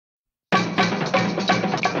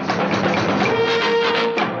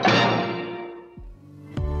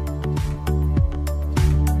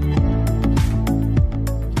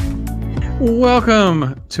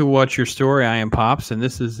Welcome to What's Your Story? I am Pops, and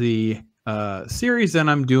this is the series that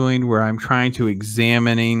I'm doing where I'm trying to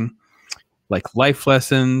examining like life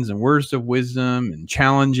lessons and words of wisdom and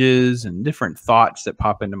challenges and different thoughts that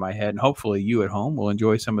pop into my head. And hopefully you at home will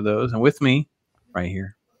enjoy some of those. And with me right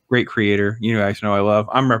here, great creator, you guys know I love,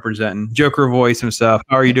 I'm representing Joker Voice himself.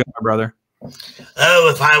 How are you doing, my brother?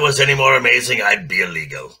 Oh, if I was any more amazing, I'd be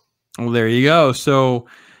illegal. Well, there you go. So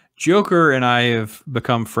Joker and I have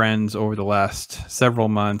become friends over the last several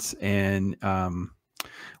months. And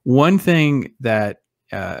one thing that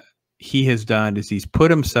he has done is he's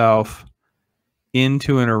put himself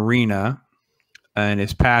into an arena and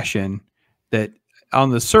his passion that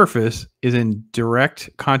on the surface is in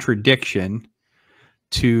direct contradiction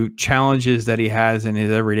to challenges that he has in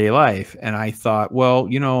his everyday life. And I thought, well,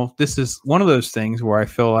 you know, this is one of those things where I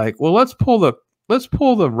feel like, well, let's pull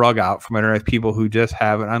the rug out from underneath people who just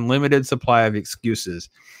have an unlimited supply of excuses.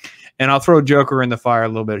 And I'll throw Joker in the fire a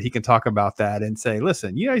little bit. He can talk about that and say,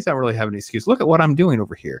 listen, you guys don't really have an excuse. Look at what I'm doing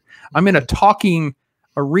over here. I'm in a talking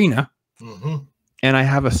arena and I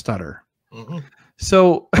have a stutter.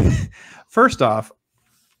 So first off,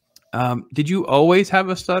 did you always have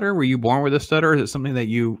a stutter? Were you born with a stutter? Or is it something that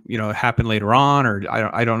you know, happened later on? Or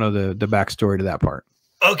I don't know the backstory to that part.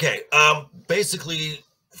 Okay. Basically,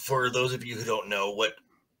 for those of you who don't know,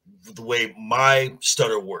 the way my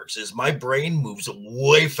stutter works is my brain moves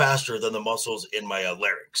way faster than the muscles in my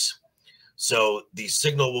larynx. So the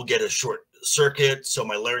signal will get a short circuit. So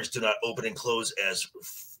my larynx do not open and close as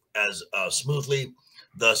smoothly.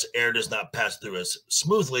 Thus, air does not pass through as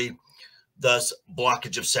smoothly. Thus,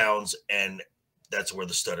 blockage of sounds, and that's where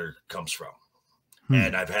the stutter comes from.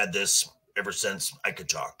 And I've had this ever since I could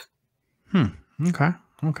talk. Okay.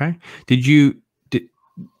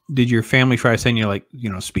 Did your family try to send you, like, you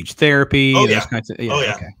know, speech therapy? Oh, yeah. Kinds of, yeah. Oh,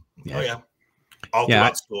 yeah. Okay. Yeah. Oh, yeah. All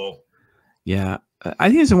throughout school. Yeah. I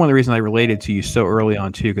think it's one of the reasons I related to you so early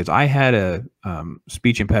on too, because I had a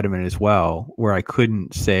speech impediment as well, where I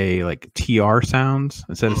couldn't say like TR sounds.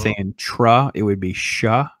 Instead of saying tra, it would be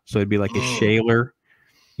sha. So it'd be like a shaler.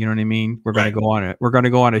 You know what I mean? We're gonna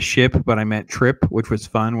go on a ship, but I meant trip, which was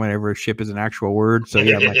fun whenever a ship is an actual word. So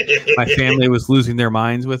yeah, my family was losing their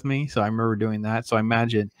minds with me. So I remember doing that. So I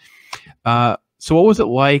imagine. So what was it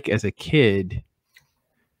like as a kid?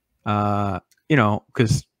 You know,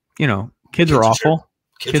 because kids are awful.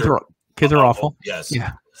 Kids are awful. Yes.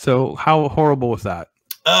 Yeah. So how horrible was that?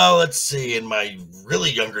 Let's see. In my really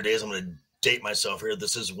younger days, I'm going to date myself here.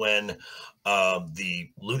 This is when the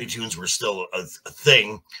Looney Tunes were still a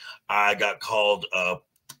thing. I got called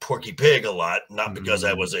Porky Pig a lot, not because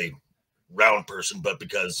I was a round person, but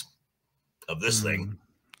because of this thing.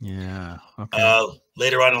 Yeah. Okay.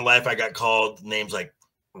 Later on in life, I got called names like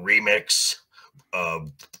Remix,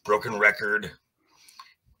 Broken Record,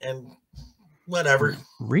 and whatever.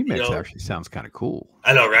 Remix actually sounds kind of cool.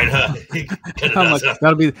 I know, right? Huh?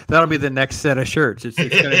 that'll be the next set of shirts. It's going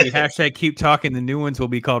to be hashtag keep talking. The new ones will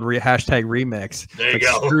be called hashtag remix. There you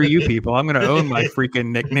go. Screw you people. I'm going to own my freaking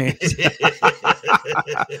nicknames.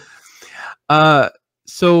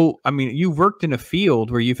 So, I mean, you've worked in a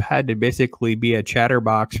field where you've had to basically be a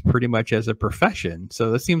chatterbox pretty much as a profession.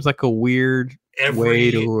 So that seems like a weird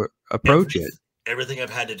way to approach it. Everything I've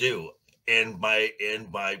had to do in my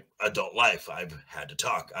adult life, I've had to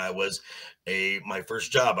talk. My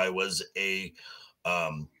first job, I was a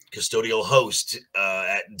custodial host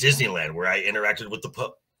at Disneyland, where I interacted with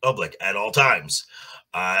the public at all times.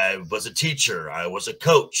 I was a teacher. I was a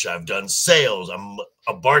coach. I've done sales. I'm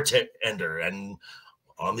a bartender and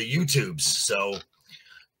on the YouTubes. So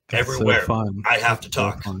That's everywhere so fun. I have to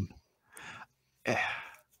talk. So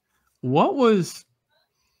what was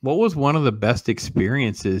one of the best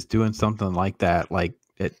experiences doing something like that, like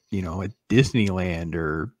at Disneyland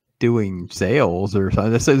or doing sales or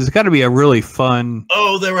something? There's got to be a really fun.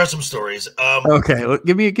 Oh, there are some stories. Okay, look,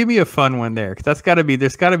 give me a fun one there, because there's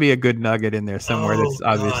got to be a good nugget in there somewhere. That's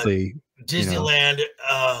obviously Disneyland.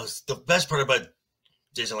 The best part about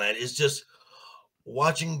Disneyland is just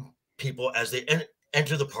watching people as they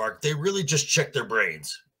enter the park. They really just check their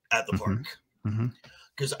brains at the park.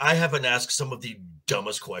 Because I haven't asked some of the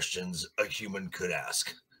dumbest questions a human could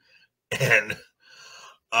ask. And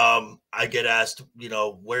I get asked,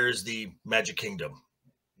 where's the Magic Kingdom?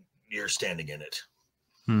 You're standing in it.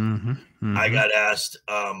 I got asked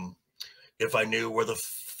if I knew where the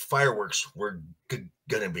fireworks were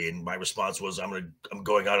going to be. And my response was, I'm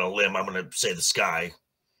going out on a limb. I'm going to say the sky.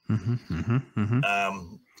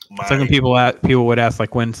 It's like when people would ask,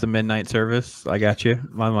 like, when's the midnight service? I got you.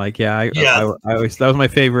 I'm like, I always, that was my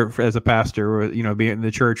favorite as a pastor. Being in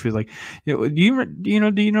the church was like, do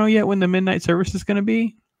you know yet when the midnight service is going to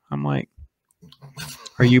be? I'm like,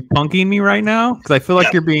 Are you punking me right now? Because I feel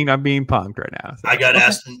like Yeah. I'm being punked right now. So, I got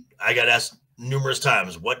asked numerous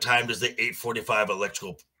times, what time does the 8:45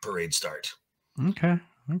 electrical parade start? Okay.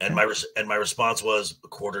 And my response was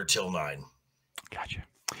 8:45. Gotcha.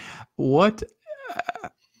 What?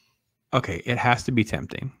 Okay, it has to be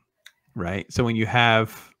tempting, right? So when you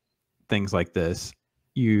have things like this,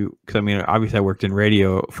 because I mean, obviously, I worked in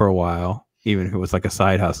radio for a while, even if it was like a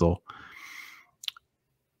side hustle.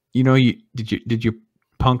 You know, did you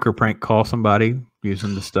punk or prank call somebody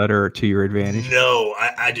using the stutter to your advantage? No,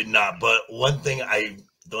 I did not. But the one thing I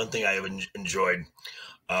have enjoyed,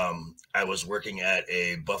 I was working at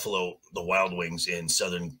a Buffalo, the Wild Wings in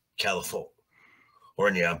Southern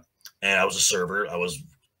California, and I was a server. I was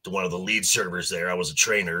one of the lead servers there. I was a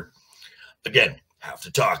trainer. Again, have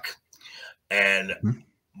to talk. And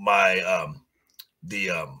my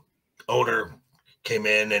the owner came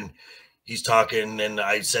in and he's talking, and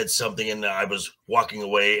I said something, and I was walking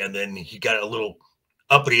away, and then he got a little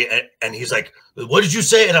uppity, and he's like, "What did you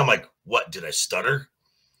say?" And I'm like, "What did I stutter?"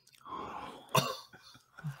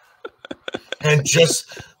 And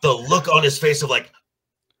just the look on his face of like,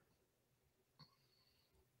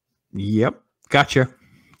 "Yep, gotcha.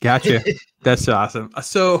 That's awesome."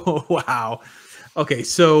 So wow. Okay,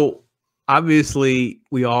 so obviously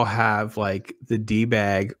we all have like the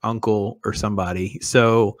D-bag uncle or somebody.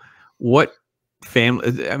 So what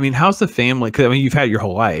family? I mean, how's the family? Because I mean, you've had it your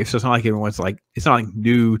whole life, so it's not like everyone's like, it's not like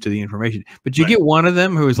new to the information. But you get one of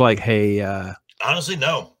them who is like, "Hey, honestly,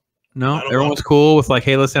 no, everyone's cool with like,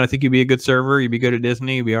 hey, listen, I think you'd be a good server. You'd be good at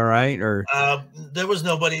Disney. You'd be all right." Or there was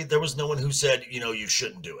nobody. There was no one who said, you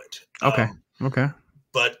shouldn't do it. Okay.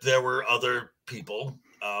 But there were other people,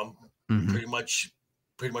 pretty much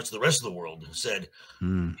the rest of the world who said,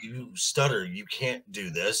 "You stutter, you can't do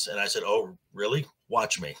this." And I said, "Oh, really?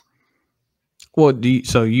 Watch me." Well, I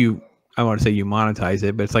want to say you monetize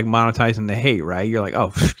it, but it's like monetizing the hate, right? You're like,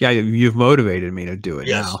 "Oh, yeah, you've motivated me to do it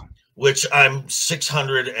now." Which I'm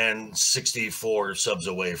 664 subs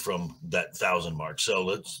away from that 1,000 mark. So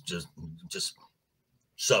let's just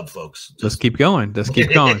sub, folks. Let's keep going. That's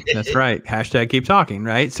right. Hashtag keep talking,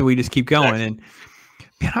 right? So we just keep going.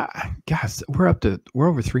 Exactly. And guys, we're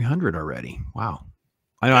over 300 already. Wow.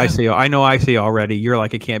 I know I say already, you're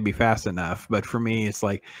like, it can't be fast enough. But for me, it's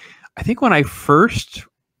like, I think when I first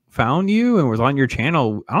found you and was on your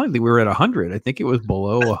channel, I don't think we were at 100. I think it was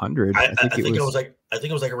below 100. I think it was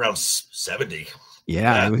like around 70.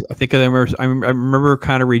 Yeah, I remember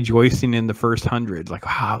kind of rejoicing in the first 100. Like,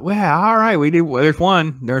 wow, well, all right, we did. There's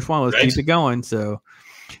one. Let's keep it going. So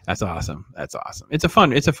that's awesome. It's a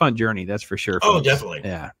fun journey. That's for sure. Oh, definitely.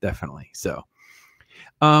 Yeah, definitely. So,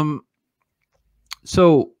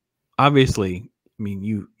 so obviously, I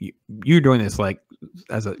mean, you're doing this like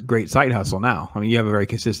as a great side hustle now. I mean, you have a very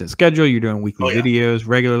consistent schedule. You're doing weekly videos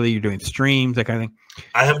regularly. You're doing streams, that kind of thing.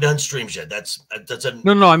 I haven't done streams yet. That's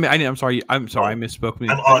no. I mean, I'm sorry. I misspoke.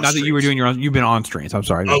 Not that you were doing your own. You've been on streams. I'm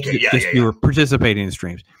sorry. Okay. You were participating in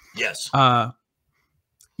streams. Yes.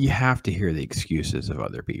 You have to hear the excuses of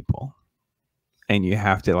other people, and you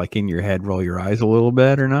have to, like, in your head, roll your eyes a little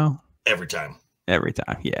bit, or no? Every time. Yeah. Every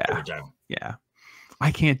time. Yeah. I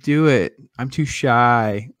can't do it. I'm too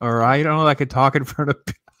shy, or I don't know. I could talk in front of.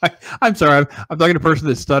 I'm sorry. I'm talking to a person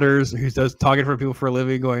that stutters, who does talk in front of people for a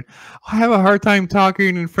living. Going, I have a hard time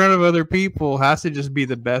talking in front of other people. Has to just be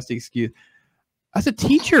the best excuse. As a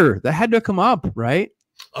teacher, that had to come up, right?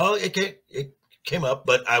 Oh, it came up,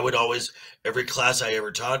 but I would always, every class I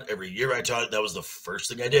ever taught, every year I taught, that was the first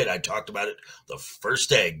thing I did. I talked about it the first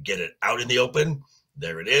day. Get it out in the open.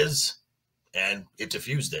 There it is. And it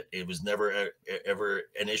diffused it. It was never ever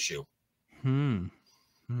an issue.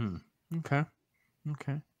 Okay.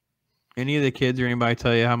 Any of the kids or anybody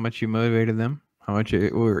tell you how much you motivated them? How much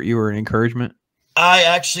you were an encouragement? I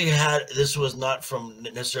actually had, this was not from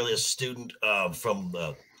necessarily a student from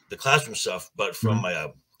the classroom stuff, but from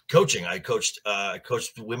my coaching. I coached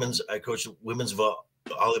women's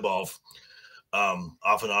volleyball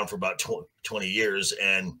off and on for about 20 years,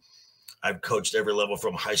 and I've coached every level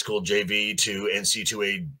from high school JV to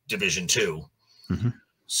NC2A Division II.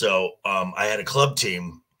 So I had a club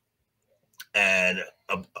team and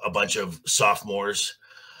a bunch of sophomores,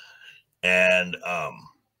 and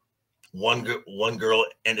one girl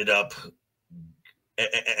ended up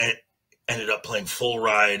playing full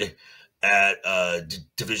ride at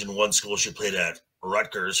Division I school. She played at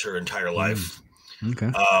Rutgers her entire life.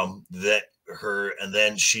 Okay. And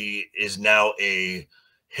then she is now a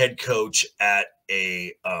head coach at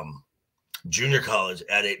a junior college,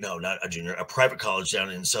 a private college down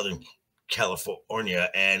in Southern California.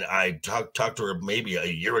 And I talked to her maybe a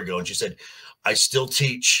year ago, and she said, I still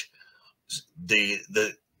teach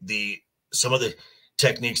some of the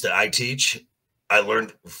techniques that I teach, I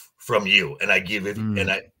learned from you, and I give it, and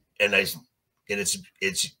it's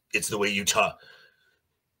the way you taught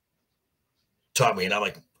me, and I'm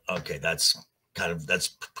like, okay, that's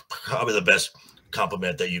probably the best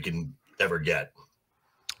compliment that you can ever get.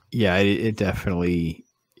 Yeah, it definitely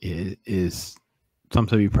is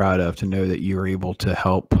something to be proud of, to know that you were able to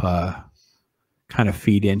help kind of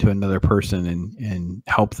feed into another person and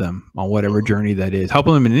help them on whatever journey that is,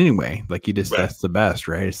 helping them in any way. Like you just, that's the best,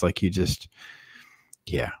 right? It's like you just,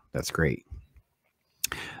 yeah, that's great.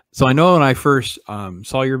 So I know when I first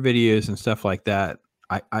saw your videos and stuff like that,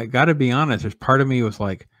 I got to be honest, there's part of me was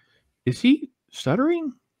like, is he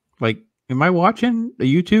stuttering? Like, am I watching a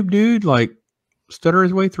YouTube dude like stutter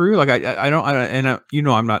his way through? Like I don't, you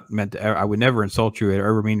know, I'm not meant to, I would never insult you or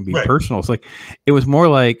ever mean to be personal. It's like, it was more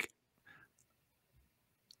like,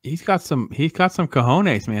 he's got some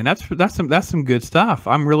cojones, man. That's some good stuff.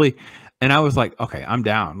 I'm really, and I was like, okay, I'm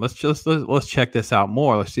down. Let's check this out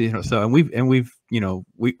more. Let's see, you know, so, and we've, you know,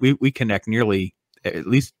 we connect nearly at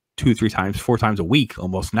least 2, 3 times, 4 times a week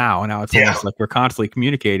almost now. And now it's almost like we're constantly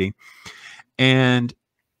communicating, and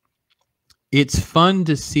it's fun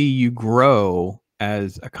to see you grow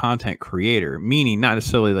as a content creator, meaning not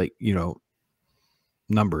necessarily like, you know,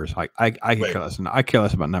 numbers. Like I care less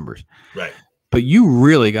about numbers. Right. But you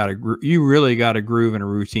really got a groove and a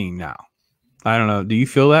routine now. I don't know. Do you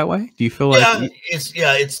feel that way? Do you feel like it's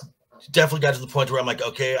definitely got to the point where I'm like,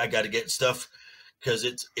 okay, I got to get stuff, because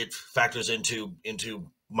it factors into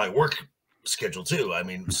my work schedule too. I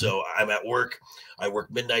mean, so I'm at work. I work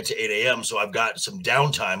midnight to 8 a.m. So I've got some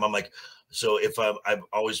downtime. I'm like, so if I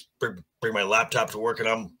always bring my laptop to work, and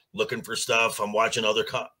I'm looking for stuff. I'm watching other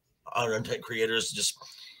content creators, just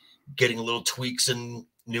getting little tweaks and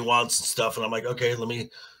nuance and stuff, and I'm like, okay, let me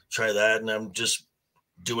try that, and I'm just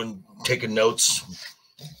taking notes,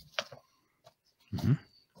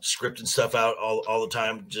 scripting stuff out all the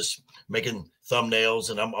time, just making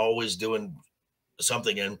thumbnails, and I'm always doing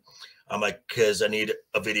something. And I'm like, because I need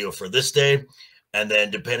a video for this day, and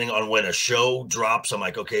then depending on when a show drops, I'm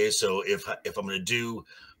like, okay, so if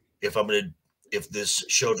this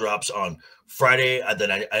show drops on Friday,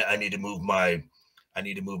 then I need to move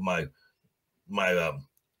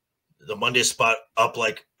the Monday spot up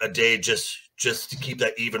like a day, just to keep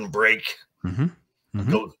that even break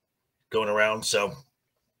going around. So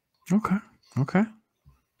okay.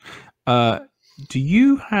 Do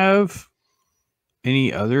you have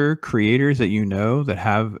any other creators that you know that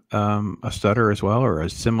have a stutter as well, or a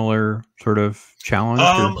similar sort of challenge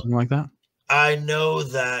or something like that? I know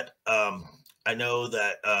that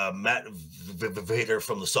Matt Vader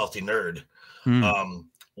from the Salty Nerd,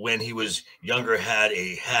 when he was younger, had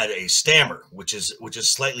a stammer, which is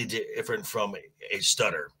slightly different from a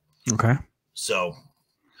stutter. Okay. So,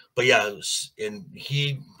 but yeah, and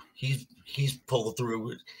he's pulled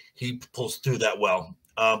through. He pulls through that well.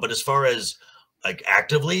 But as far as like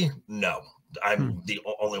actively, no, I'm the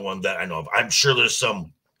only one that I know of. I'm sure there's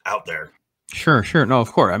some out there. Sure. No,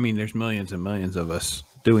 of course. I mean, there's millions and millions of us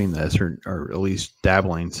doing this, or at least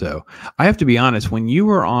dabbling. So I have to be honest, when you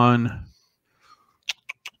were on,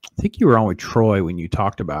 I think you were on with Troy when you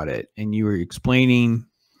talked about it, and you were explaining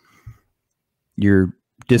your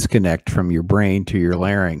disconnect from your brain to your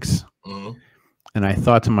larynx. And I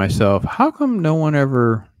thought to myself, how come no one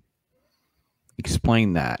ever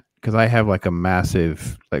explained that? Because I have like a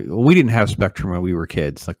massive, like, we didn't have spectrum when we were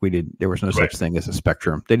kids. Like there was no such thing as a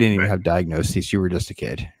spectrum. They didn't even have diagnoses. You were just a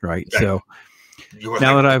kid, right? So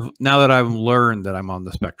now that I've learned that I'm on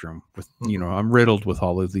the spectrum, with, you know, I'm riddled with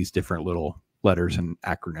all of these different little letters and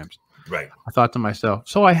acronyms. Right. I thought to myself,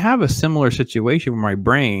 so I have a similar situation with my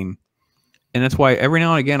brain, and that's why every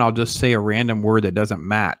now and again I'll just say a random word that doesn't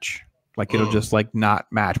match. Like it'll just like not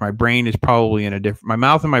match. My brain is probably in a different, my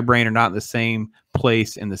mouth and my brain are not in the same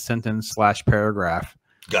place in the sentence / paragraph.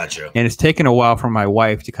 Gotcha. And it's taken a while for my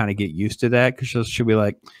wife to kind of get used to that, because she'll be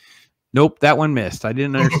like, nope, that one missed. I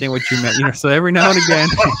didn't understand what you meant. You know, so every now and again.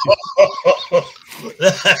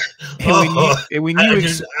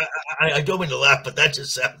 I don't mean to laugh, but that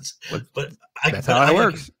just sounds. But that's how it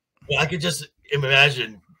works. I could just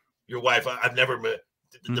imagine your wife. I've never met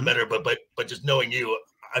her, but just knowing you,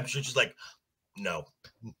 I'm sure she's like, no,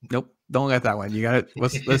 nope, don't get that one. You got it.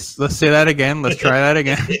 Let's say that again. Let's try that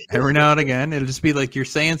again. Every now and again, it'll just be like you're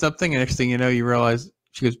saying something, and next thing you know, you realize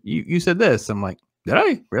she goes, "You said this." I'm like, did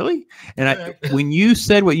I really? And when you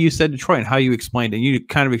said what you said to Troy and how you explained it, you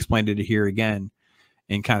kind of explained it here again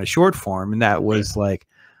in kind of short form, and that was like,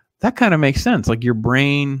 that kind of makes sense. Like your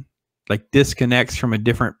brain like disconnects from a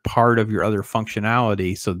different part of your other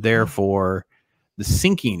functionality, so therefore the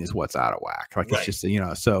syncing is what's out of whack. Like it's Right. just, you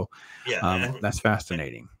know, so Yeah. that's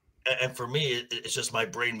fascinating. And for me, it's just my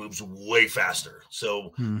brain moves way faster.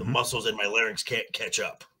 So the muscles in my larynx can't catch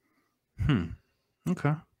up.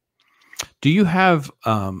 Okay. Do you have,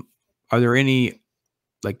 are there any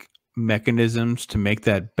like mechanisms to make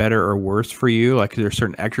that better or worse for you? Like, are there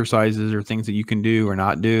certain exercises or things that you can do or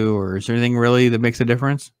not do, or is there anything really that makes a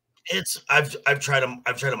difference? I've tried them.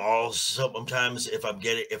 I've tried them all. Sometimes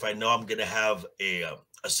if I know I'm gonna have a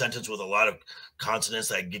sentence with a lot of consonants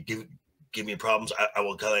that give me problems, I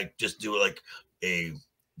will kind of like just do like a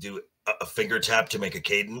finger tap to make a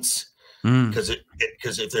cadence. Because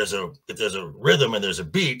if there's a rhythm and there's a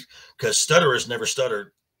beat, because stutterers never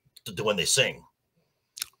stutter when they sing.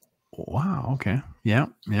 Wow. Okay. Yeah.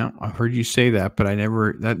 Yeah. I've heard you say that, but I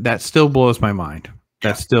never, that still blows my mind.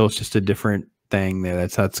 That still is just a different thing there.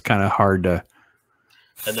 That's kind of hard to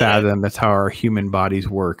fathom. That's how our human bodies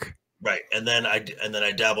work. Right. And then I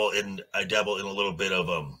dabble in a little bit of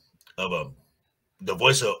the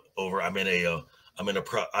voiceover. I'm in a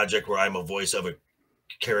project where I'm a voice of a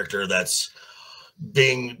character that's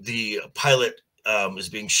the pilot is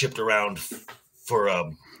being shipped around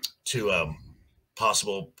to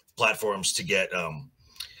possible platforms to get a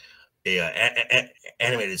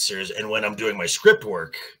animated series. And when I'm doing my script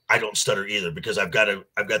work, I don't stutter either, because I've got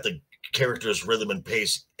the character's rhythm and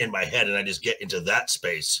pace in my head, and I just get into that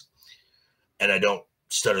space, and I don't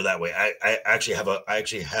stutter that way. I actually have a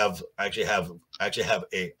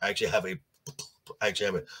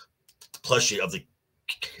plushie of the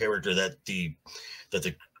character that the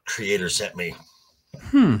creator sent me.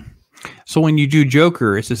 So when you do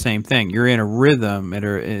Joker, it's the same thing. You're in a rhythm, and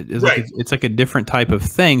it's like a different type of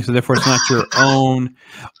thing. So therefore, it's not your own.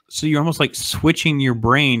 So you're almost like switching your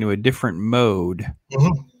brain to a different mode,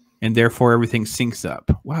 and therefore everything syncs up.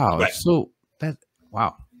 Wow. Right. So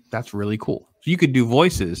that's really cool. So you could do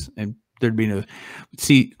voices, and there'd be no.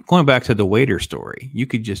 See, going back to the waiter story, you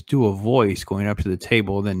could just do a voice going up to the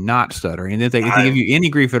table, then not stutter. And if they give you any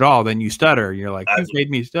grief at all, then you stutter. You're like, "You've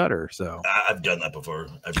made me stutter." So I've done that before.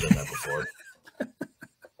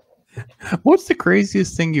 What's the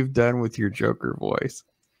craziest thing you've done with your Joker voice?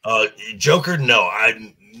 Joker, no,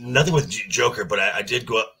 nothing with Joker, but I did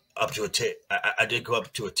go up to a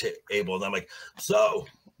table, and I'm like, so,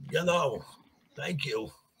 thank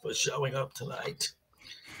you for showing up tonight.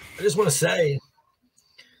 I just want to say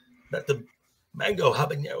that the mango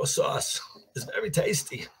habanero sauce is very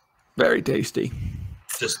tasty. Very tasty.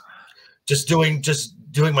 Just doing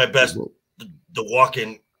my best.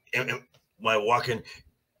 My walk-in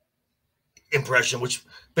impression, which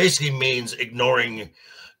basically means ignoring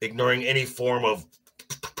any form of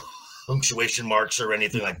punctuation marks or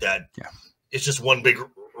anything like that. Yeah, it's just one big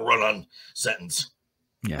run-on sentence.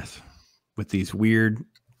 Yes, with these weird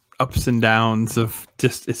ups and downs of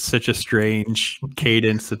just, it's such a strange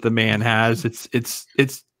cadence that the man has. It's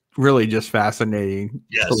really just fascinating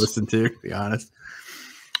to listen to be honest.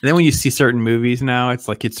 And then when you see certain movies now, it's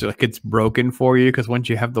broken for you, because once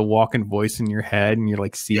you have the walk-in voice in your head and you're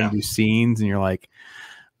like seeing these scenes, and you're like,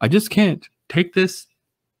 I just can't take this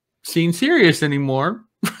scene serious anymore.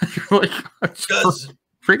 You're like, it's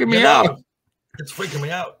freaking me out. It's freaking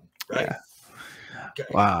me out. Right. Yeah. Okay.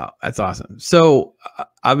 Wow, that's awesome. So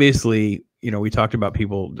obviously, we talked about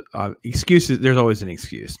people excuses. There's always an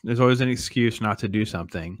excuse. There's always an excuse not to do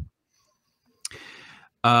something.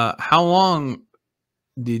 How long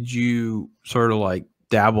did you sort of like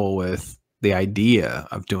dabble with the idea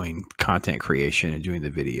of doing content creation and doing the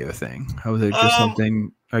video thing? How was it just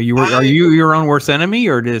something? Are you your own worst enemy,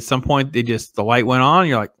 or did at some point the light went on? And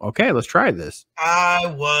you're like, okay, let's try this.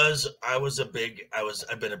 I've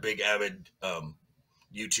been a big avid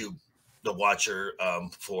YouTube watcher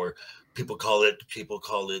for people call it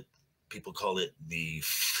the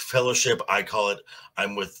fellowship. I call it,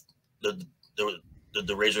 I'm with the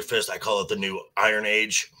Razor Fist. I call it the new Iron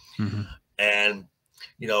Age. And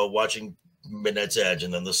watching Midnight's Edge,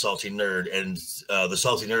 and then the Salty Nerd, and the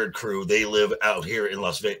Salty Nerd crew, they live out here in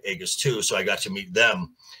Las Vegas too, so I got to meet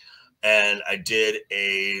them. And I did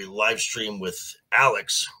a live stream with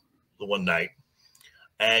Alex the one night,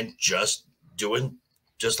 and just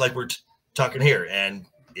like we're talking here, and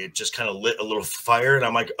it just kind of lit a little fire, and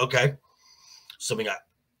I'm like, okay, something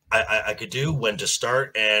I could do, when to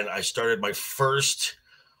start. And I started my first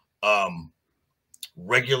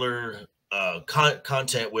regular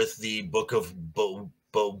content with the book of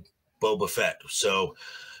Boba Fett. So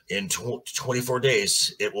in 24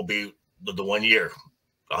 days, it will be the 1 year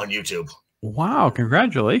on YouTube. Wow.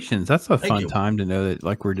 Congratulations. That's a fun time to know that,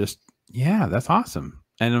 like, we're just, that's awesome.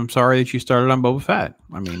 And I'm sorry that you started on Boba Fett.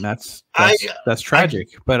 I mean, that's tragic,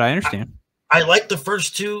 but I understand. I like the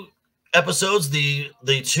first 2 episodes. The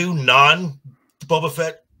 2 non Boba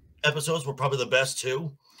Fett episodes were probably the best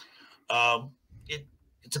 2.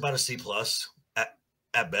 It's about a C+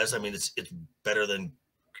 at best. I mean, it's better than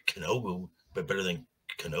Kenobi, but better than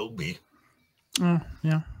Kenobi.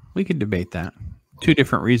 Yeah, we could debate that. 2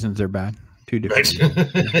 different reasons they're bad. 2 different.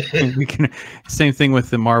 Right. We can same thing with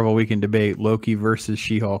the Marvel. We can debate Loki versus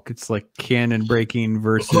She-Hulk. It's like canon breaking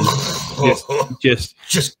versus just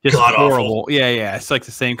god horrible. awful. Yeah. It's like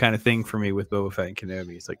the same kind of thing for me with Boba Fett and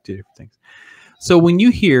Kenobi. It's like 2 different things. So when you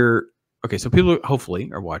hear, okay, so people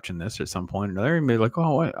hopefully are watching this at some point or another and be like,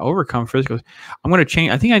 oh, what? Overcome physical. I'm going to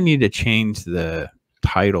change. I think I need to change the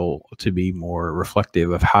title to be more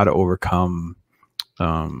reflective of how to overcome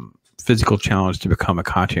physical challenge to become a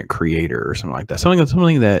content creator or something like that.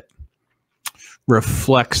 Something that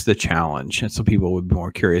reflects the challenge, and so people would be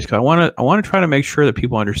more curious. Because I want to try to make sure that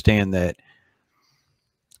people understand that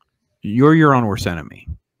you're your own worst enemy.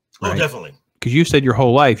 Right? Oh, definitely. Because you said your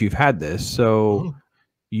whole life you've had this, so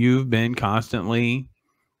you've been constantly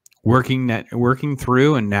working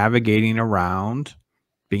through and navigating around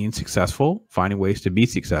being successful, finding ways to be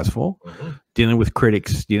successful, dealing with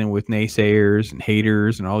critics, dealing with naysayers and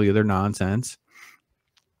haters and all the other nonsense.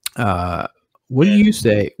 What do you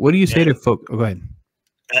say? What do you say to folks? Oh, go ahead.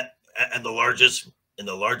 And the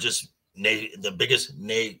biggest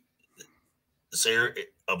naysayer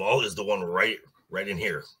of all is the one right in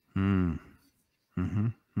here.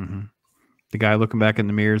 The guy looking back in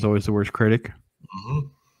the mirror is always the worst critic.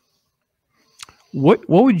 What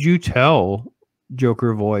would you tell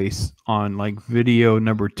Joker voice on like video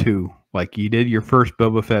number 2? Like you did your first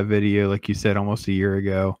Boba Fett video, like you said, almost a year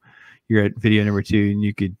ago. You're at video number 2, and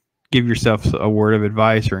you could give yourself a word of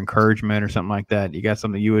advice or encouragement or something like that. You got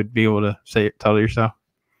something you would be able to tell yourself?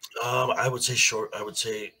 I would say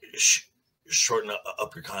shorten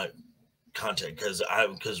up your content,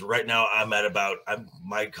 because right now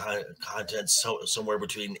my content somewhere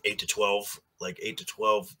between 8 to 12, like 8 to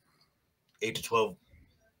 12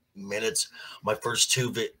 minutes. My first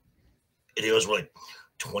 2 videos were like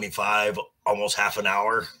 25, almost half an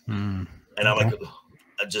hour. And I'm like,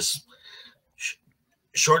 I just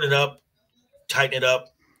shorten it up, tighten it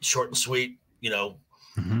up, short and sweet,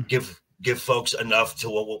 give folks enough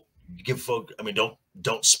to give folks. I mean,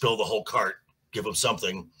 don't spill the whole cart, give them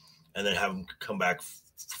something, and then have them come back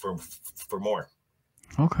for more.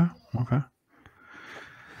 Okay.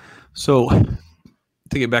 So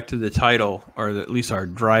to get back to the title, or at least our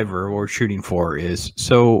driver, what we're shooting for is,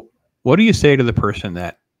 so what do you say to the person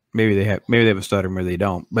that maybe they have a stutter, maybe they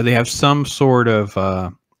don't, but they have some sort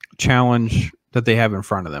of challenge that they have in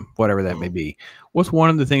front of them, whatever that may be? What's one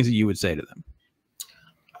of the things that you would say to them?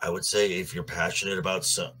 I would say, if you're passionate about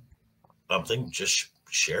something, just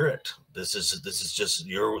share it. This is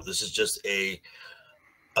just a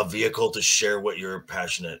vehicle to share what you're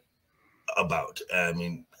passionate about. I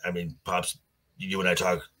mean, Pops, you and I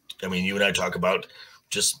talk about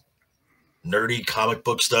just nerdy comic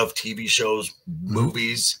book stuff, TV shows,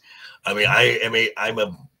 movies. I mean, I'm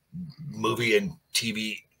a movie and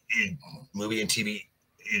TV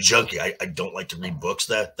junkie. I don't like to read books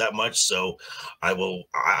that much, so I will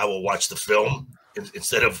watch the film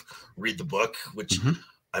instead of read the book, which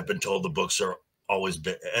I've been told the books are always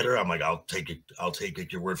better. I'm like, I'll take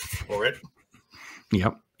your word for it.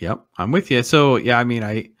 Yep. I'm with you. So yeah, I mean,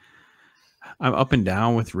 I'm up and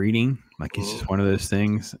down with reading. Like it's just one of those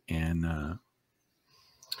things, and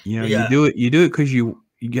you do it because you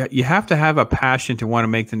have to have a passion to want to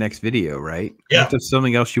make the next video, right? Yeah, that's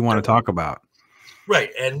something else you want to talk about,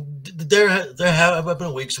 right? And there have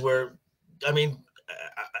been weeks where, I mean,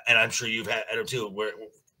 and I'm sure you've had them too, where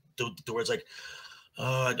it's like,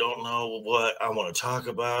 oh, I don't know what I want to talk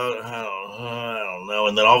about. I don't know.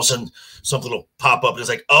 And then all of a sudden something will pop up and it's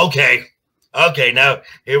like, okay, now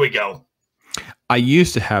here we go. I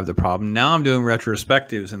used to have the problem. Now I'm doing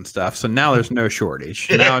retrospectives and stuff. So now there's no shortage.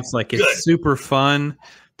 Now it's like, it's super fun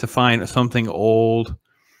to find something old.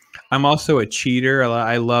 I'm also a cheater.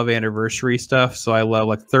 I love anniversary stuff. So I love,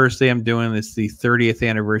 like, Thursday I'm doing the 30th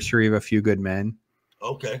anniversary of A Few Good Men.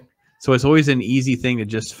 Okay. So it's always an easy thing to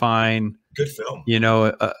just find good film,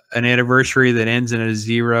 an anniversary that ends in a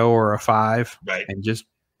 0 or a 5, right? And just,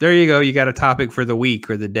 there you go. You got a topic for the week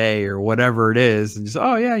or the day or whatever it is. And just,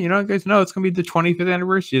 oh yeah, guys know it's going to be the 25th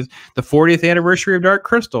anniversary, it's the 40th anniversary of Dark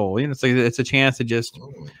Crystal. It's like, it's a chance to just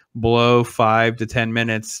blow 5 to 10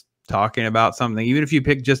 minutes talking about something, even if you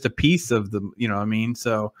pick just a piece of the,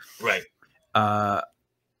 So, right.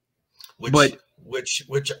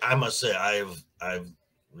 Which I must say, I've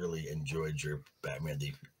really enjoyed your Batman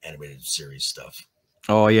the Animated Series stuff.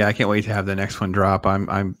 Oh yeah, I can't wait to have the next one drop.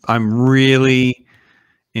 I'm really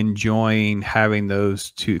enjoying having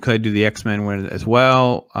those two because I do the X-Men one as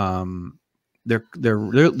well. They're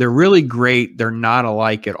really great. They're not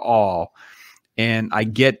alike at all, and I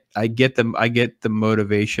get the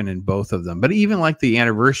motivation in both of them. But even like the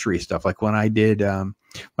anniversary stuff, like when I did when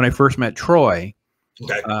I first met Troy,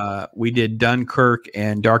 Okay. we did Dunkirk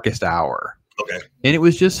and Darkest Hour. Okay. And it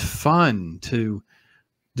was just fun to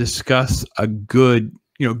discuss a good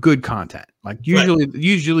content. Like usually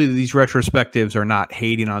these retrospectives are not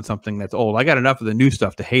hating on something that's old. I got enough of the new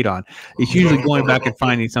stuff to hate on. It's usually going back and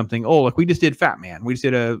finding something old. Like we just did Fat Man. We just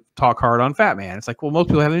did a talk hard on Fat Man. It's like, well, most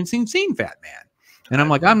people haven't seen Fat Man. And I'm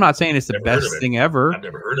like, I'm not saying it's the best thing ever. I've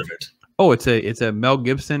never heard of it. Oh, it's a Mel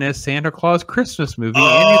Gibson as Santa Claus Christmas movie,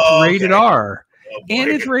 and it's rated R. And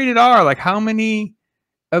it's rated R. Like how many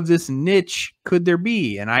of this niche could there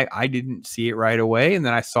be? And I didn't see it right away. And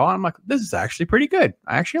then I saw it. I'm like, this is actually pretty good.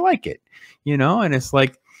 I actually like it, and it's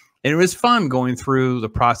like, and it was fun going through the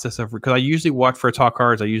process of, because I usually watch for talk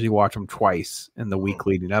cards. I usually watch them twice in the week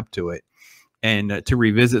leading up to it, and to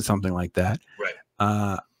revisit something like that. Right.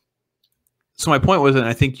 So my point was, and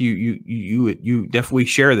I think you definitely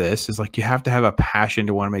share this, is like, you have to have a passion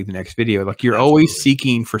to want to make the next video. Like you're always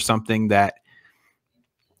seeking for something that,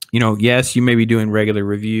 yes, you may be doing regular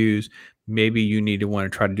reviews. Maybe you need to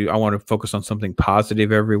want to try to do, I want to focus on something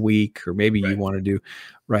positive every week, or maybe you want to do,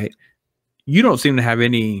 right. You don't seem to have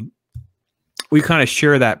any, we kind of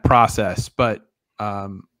share that process, but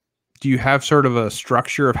do you have sort of a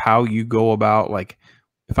structure of how you go about, like,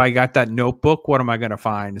 if I got that notebook, what am I going to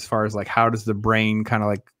find as far as like, how does the brain kind of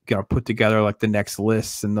like, put together like the next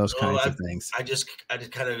lists and those kinds of things? I just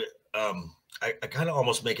kind of, I kind of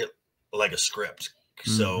almost make it like a script.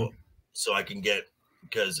 So I can get,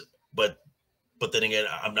 but then again,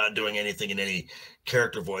 I'm not doing anything in any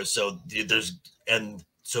character voice. So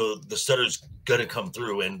so the stutter's going to come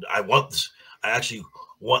through, and I actually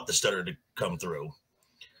want the stutter to come through.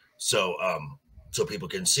 So, so people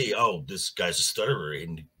can see, oh, this guy's a stutterer,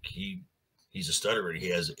 and he's a stutterer. He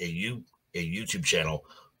has a YouTube channel.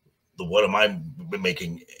 What am I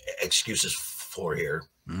making excuses for here?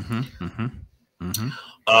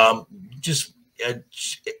 I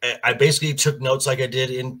basically took notes like I did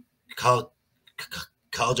in college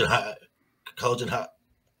and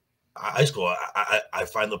high school. I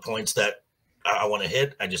find the points that I want to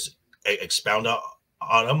hit. I just expound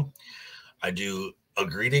on them. I do a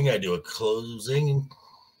greeting. I do a closing.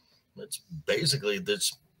 That's basically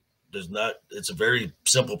this. It's a very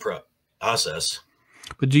simple process.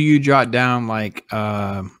 But do you jot down like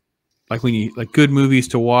when you like good movies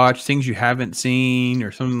to watch, things you haven't seen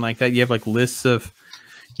or something like that? You have like lists of,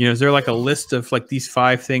 is there like a list of like these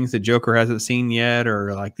 5 things that Joker hasn't seen yet,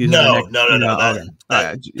 or like these? No. Okay.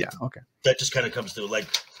 That just kind of comes through. Like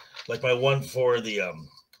my one for the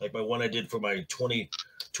like my one I did for my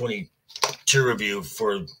 2022 review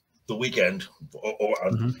for the weekend or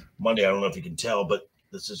on Monday. I don't know if you can tell, but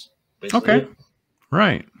this is basically it.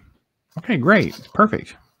 Right. Okay, great.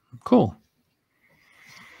 Perfect. Cool.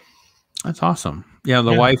 That's awesome. Yeah,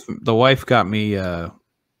 the wife got me the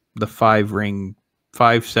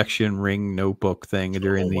 5-section ring notebook thing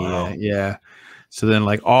during the So then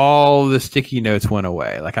like all the sticky notes went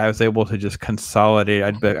away. Like I was able to just consolidate.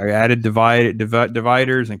 I added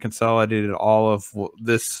dividers and consolidated all of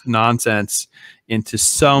this nonsense into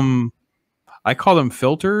some, I call them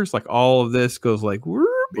filters. Like all of this goes like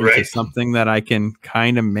into something that I can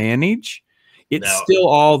kind of manage. It's still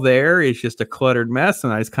all there. It's just a cluttered mess,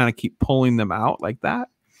 and I just kind of keep pulling them out like that.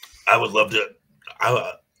 I would love to.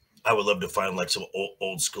 I would love to find like some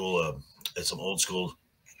old school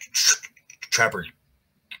trapper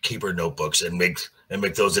keeper notebooks and make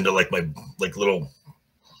those into like my little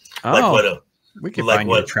we could find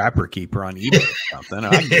you a trapper keeper on eBay or something.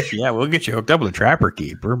 We'll get you hooked up with a trapper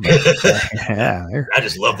keeper. But, I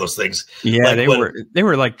just love those things. Yeah, like they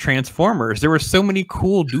were like Transformers. There were so many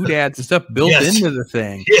cool doodads and stuff built into the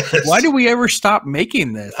thing. Yes. Why did we ever stop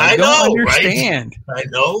making this? I don't understand. Right? I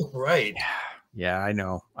know, right? Yeah, I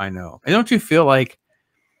know. And don't you feel like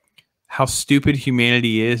how stupid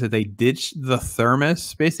humanity is that they ditched the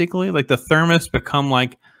thermos? Basically, like the thermos become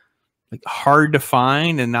like hard to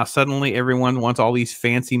find, and now suddenly everyone wants all these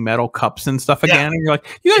fancy metal cups and stuff again. And you're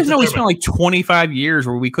like, you guys know we spent like 25 years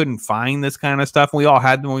where we couldn't find this kind of stuff, and we all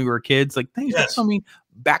had them when we were kids. Like things are coming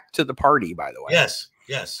back to the party, by the way. Yes.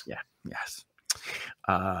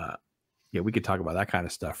 We could talk about that kind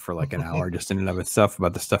of stuff for like an hour just in and of itself,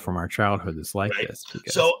 about the stuff from our childhood that's like this.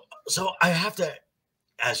 So I have to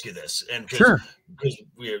ask you this, and because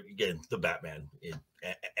we're again the Batman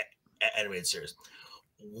animated series.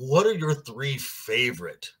 what are your 3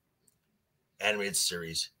 favorite animated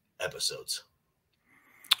series episodes?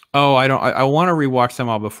 Oh, I don't. I want to rewatch them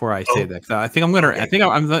all before I say that. I think I'm gonna. Okay. I think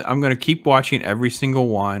I'm gonna keep watching every single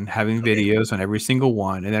one, having videos on every single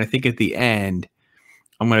one, and then I think at the end,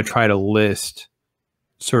 I'm gonna try to list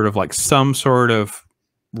sort of like some sort of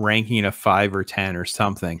ranking of 5 or 10 or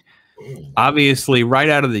something. Ooh. Obviously, right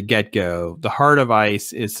out of the get go, the Heart of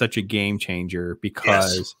Ice is such a game changer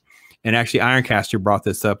because, and actually, Ironcaster brought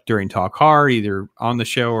this up during Talk Hard, either on the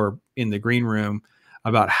show or in the green room,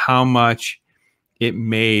 about how much it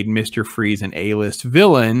made Mr. Freeze an A-list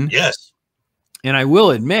villain. Yes. And I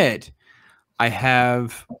will admit, I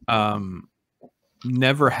have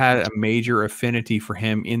never had a major affinity for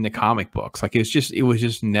him in the comic books. Like it was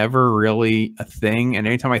just never really a thing. And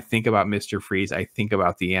anytime I think about Mr. Freeze, I think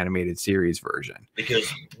about the animated series version. Because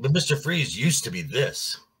Mr. Freeze used to be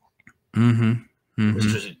this. Mm-hmm.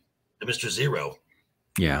 Mm-hmm. Mr. Zero.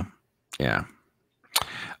 Yeah. Yeah.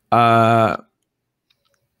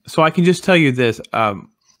 So I can just tell you this.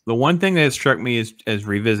 The one thing that struck me as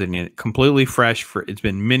revisiting it, completely fresh. It's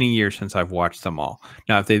been many years since I've watched them all.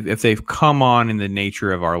 Now, if they've come on in the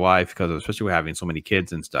nature of our life, because especially with having so many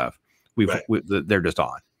kids and stuff, they're just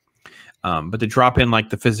on. But to drop in like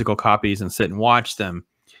the physical copies and sit and watch them,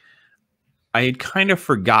 I had kind of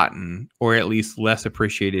forgotten, or at least less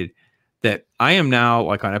appreciated, that I am now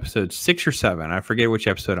like on episode 6 or 7. I forget which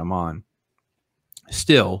episode I'm on.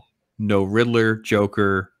 Still, no Riddler,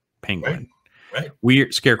 Joker, Penguin. Right.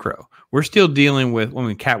 Weird Scarecrow. We're still dealing with,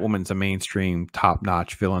 Catwoman's a mainstream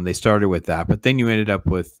top-notch villain. They started with that, but then you ended up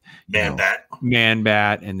with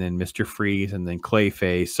Man-Bat, and then Mr. Freeze, and then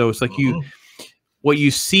Clayface. So it's like what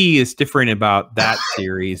you see is different about that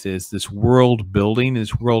series is this world building,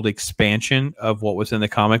 this world expansion of what was in the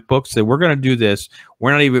comic books. So we're going to do this.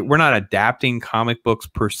 We're not adapting comic books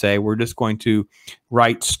per se. We're just going to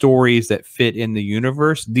write stories that fit in the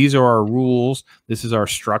universe. These are our rules. This is our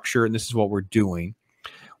structure, and this is what we're doing.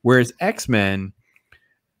 Whereas X-Men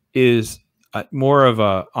is more of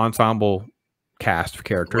a ensemble cast of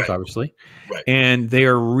characters, obviously. Right. And they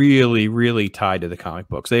are really, really tied to the comic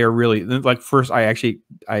books. They are really like first. I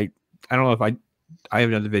don't know if I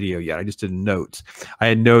haven't done the video yet. I just did notes. I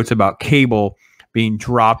had notes about Cable being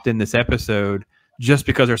dropped in this episode just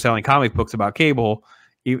because they're selling comic books about Cable,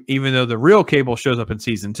 even though the real Cable shows up in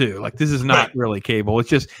season 2. Like this is not really Cable.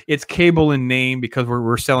 It's Cable in name because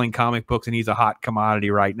we're selling comic books and he's a hot commodity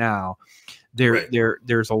right now.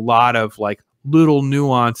 There's a lot of like little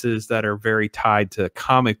nuances that are very tied to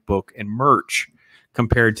comic book and merch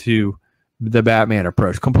compared to the Batman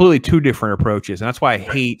approach. Completely 2 different approaches. And that's why I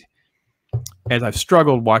hate, as I've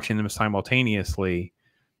struggled watching them simultaneously,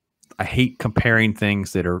 I hate comparing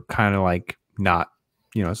things that are kind of like not,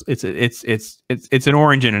 it's an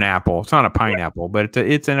orange and an apple. It's not a pineapple, but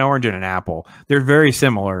it's an orange and an apple. They're very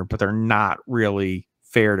similar, but they're not really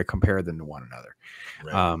fair to compare them to one another.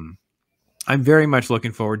 Right. I'm very much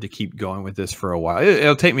looking forward to keep going with this for a while.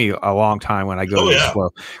 It'll take me a long time when I go slow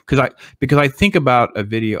because I think about a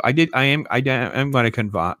video. I am going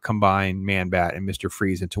to combine Man-Bat and Mr.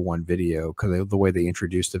 Freeze into one video because the way they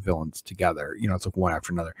introduce the villains together, it's like one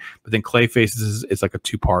after another. But then Clayface is like a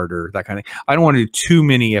 2-parter, that kind of. I don't want to do too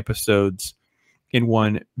many episodes in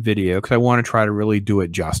one video because I want to try to really do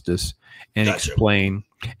it justice and explain.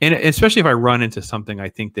 And especially if I run into something I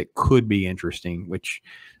think that could be interesting, which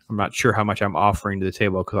I'm not sure how much I'm offering to the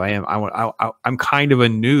table because I'm kind of a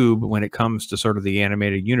noob when it comes to sort of the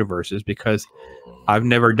animated universes because I've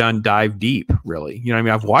never done dive deep really.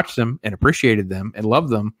 I've watched them and appreciated them and loved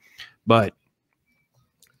them, but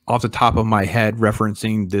off the top of my head,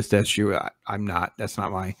 referencing this issue, I'm not. That's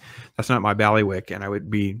not my ballywick, and I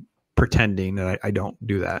would be pretending that I don't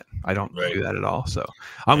do that. I don't do that at all. So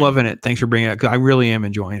I'm loving it. Thanks for bringing it. Cause I really am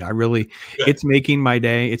enjoying it. It's making my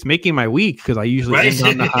day. It's making my week because I usually end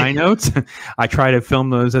on the high notes. I try to film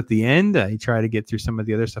those at the end. I try to get through some of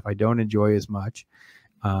the other stuff I don't enjoy as much.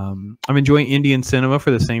 I'm enjoying Indian cinema for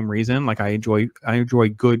the same reason. Like I enjoy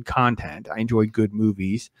good content. I enjoy good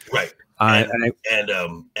movies. Right. And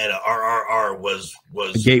RRR was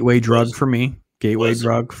a gateway drug for me. Gateway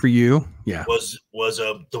drug for you, was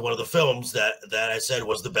the one of the films that I said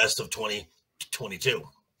was the best of 2022.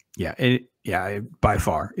 Yeah, by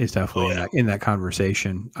far, it's definitely in that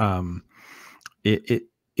conversation.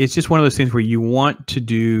 It's just one of those things where you want to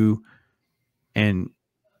do and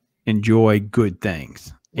enjoy good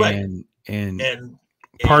things, and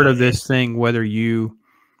part of this thing, whether you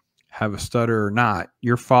have a stutter or not,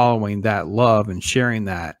 you're following that love and sharing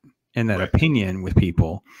that and that opinion with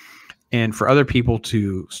people. and for other people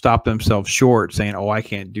to stop themselves short saying, oh, I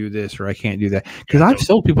can't do this or I can't do that. Because I've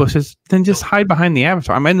told people, it says, then just hide behind the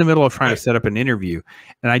avatar. I'm in the middle of trying to set up an interview,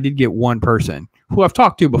 and I did get one person who I've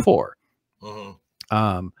talked to before.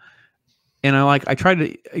 And I tried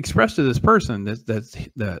to express to this person that's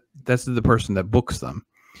the person that books them.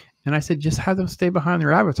 And I said, just have them stay behind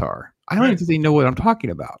their avatar. I don't even think they know what I'm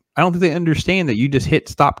talking about. I don't think they understand that you just hit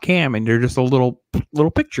stop cam and they're just a little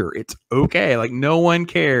picture. It's okay. Like, no one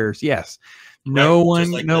cares. Yes. No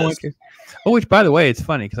one cares. Oh, which, by the way, it's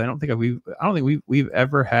funny because I don't think we've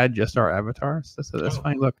ever had just our avatars. That's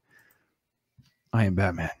funny. Look, I am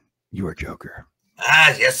Batman. You are Joker.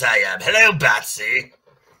 Ah, yes, I am. Hello, Batsy.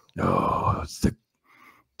 No, it's the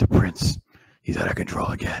prince. He's out of control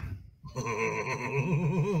again.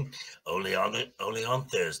 only on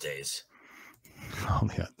Thursdays.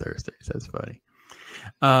 Only on Thursdays. That's funny.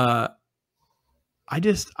 I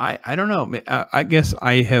don't know. I guess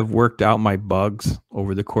I have worked out my bugs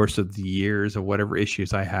over the course of the years of whatever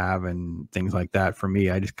issues I have and things like that. For me,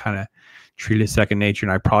 I just kind of treat it as second nature,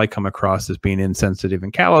 and I probably come across as being insensitive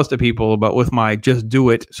and callous to people, but with my just do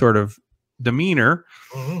it sort of demeanor.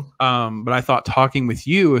 But I thought talking with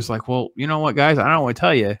you is like, well, you know what, guys, I don't want to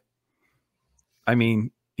tell you. I mean,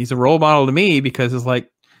 he's a role model to me because it's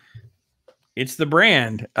like, it's the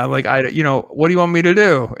brand. What do you want me to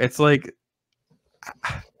do? It's like,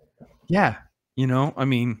 yeah, I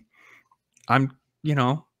mean, I'm,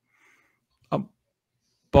 a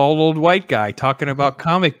bald old white guy talking about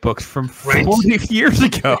comic books from 40 years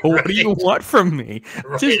ago. What do you want from me?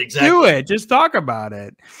 Just do it. Just talk about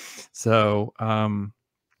it. So,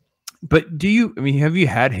 but have you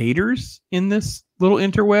had haters in this little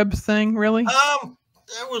interwebs thing, really?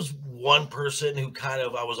 There was one person who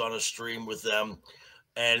I was on a stream with them,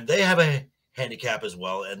 and they have a handicap as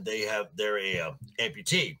well, and they're a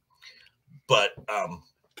amputee, but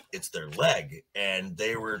it's their leg, and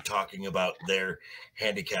they were talking about their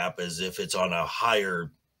handicap as if it's on a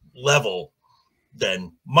higher level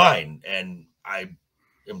than mine, and I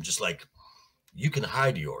am just like, you can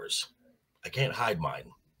hide yours. I can't hide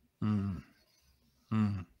mine.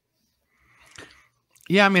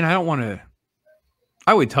 Yeah, I mean,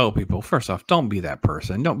 I would tell people, first off, don't be that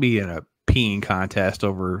person. Don't be in a peeing contest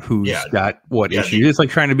over who's got what issue. It's like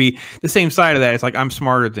trying to be the same side of that. It's like, I'm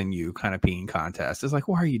smarter than you kind of peeing contest. It's like,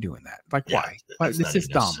 why are you doing that? Like, why? It's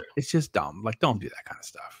just dumb. It's just dumb. Like, don't do that kind of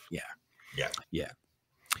stuff. Yeah.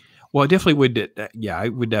 Well, I definitely would. I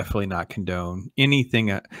would definitely not condone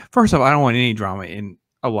anything. First off, I don't want any drama in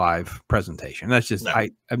a live presentation. That's just,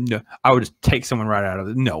 I would just take someone right out of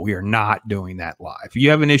it. No, we are not doing that live. If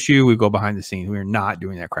you have an issue, we go behind the scenes. We are not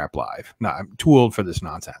doing that crap live. No, I'm too old for this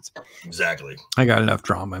nonsense. Exactly. I got enough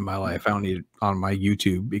drama in my life. I don't need it on my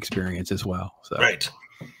YouTube experience as well. So,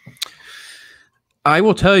 I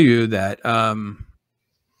will tell you that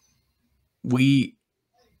we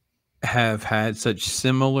have had such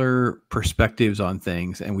similar perspectives on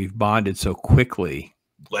things, and we've bonded so quickly.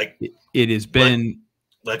 Like, it has been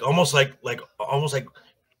almost like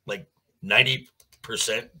 90%.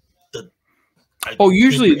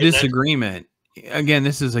 Usually disagreement. Again,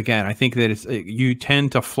 I think that it's, you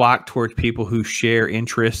tend to flock towards people who share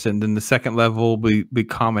interests, and then the second level will be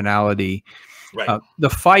commonality. Right. The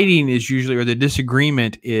fighting is usually, or the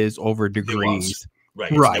disagreement is over degrees.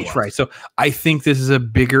 Right. So I think this is a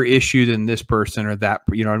bigger issue than this person or that,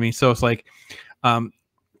 you know what I mean? So it's like, because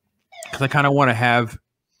I kind of want to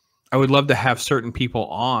I would love to have certain people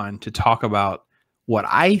on to talk about what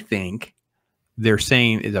I think they're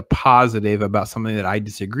saying is a positive about something that I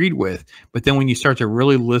disagreed with. But then when you start to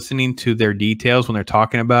really listening to their details when they're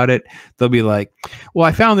talking about it, they'll be like, well,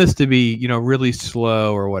 I found this to be, really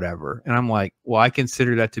slow or whatever. And I'm like, well, I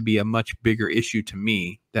consider that to be a much bigger issue to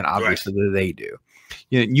me than obviously that they do.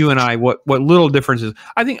 You and I, what little differences,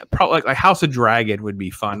 I think probably like House of Dragon would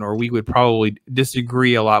be fun, or we would probably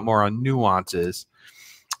disagree a lot more on nuances.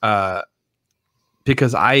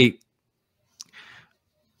 Because I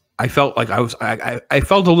felt like I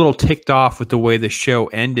felt a little ticked off with the way the show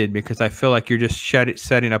ended, because I feel like you're just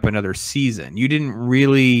setting up another season. You didn't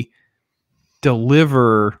really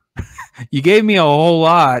deliver. You gave me a whole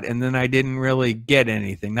lot, and then I didn't really get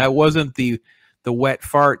anything. That wasn't the wet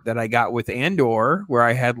fart that I got with Andor, where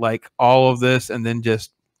I had like all of this and then just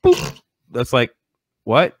boop. That's like,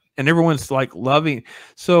 what? And everyone's like loving.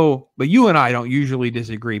 So, but you and I don't usually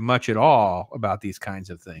disagree much at all about these kinds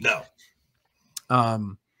of things. No.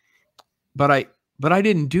 But I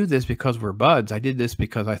didn't do this because we're buds. I did this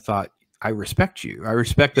because I thought, I respect you. I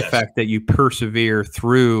respect the fact that you persevere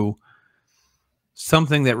through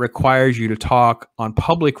something that requires you to talk on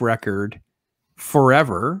public record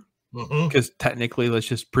forever Because technically, let's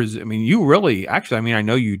just presume. I mean, you really, actually, I mean, I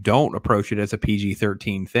know you don't approach it as a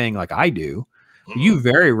PG-13 thing like I do. You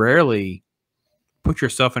very rarely put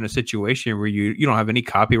yourself in a situation where you don't have any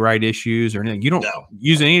copyright issues or anything. You don't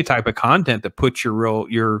use any type of content that puts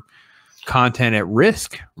your content at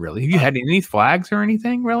risk. Really, have you had any flags or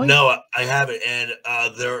anything? Really? No, I haven't. And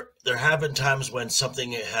there have been times when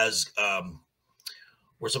something has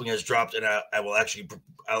where something has dropped, and I'll actually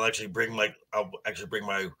bring my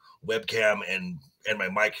webcam and my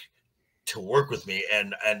mic to work with me,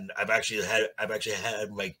 and I've actually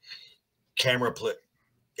had my camera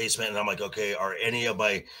placement, and I'm like, okay, are any of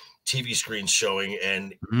my TV screens showing?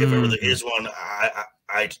 And if ever there is one,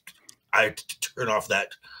 I turn off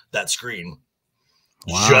that screen.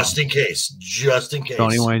 Wow. Just in case.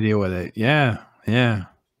 Don't even want to deal with it. Yeah.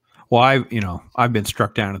 Well, I've been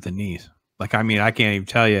struck down at the knees. Like, I mean, I can't even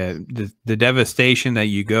tell you the devastation that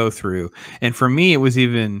you go through. And for me, it was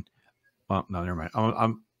even, well, no, never mind.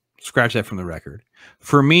 I'm scratch that from the record.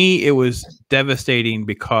 For me, it was devastating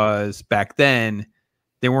because back then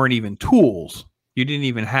there weren't even tools. You didn't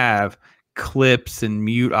even have clips and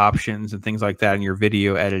mute options and things like that in your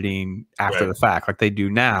video editing after the fact, like they do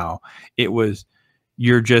now. It was,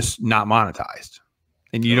 you're just not monetized.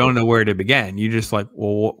 And you don't know where to begin. You just like,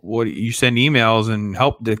 well, what you send emails and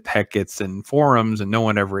help tickets and forums, and no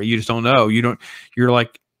one ever. You just don't know. You're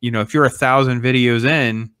like, if you're 1,000 videos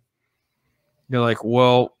in, you're like,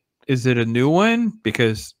 well, is it a new one?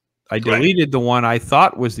 Because I deleted the one I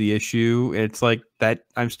thought was the issue. It's like that.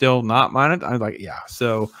 I'm still not monetized. I'm like, yeah.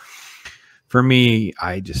 So for me,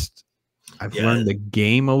 I've learned the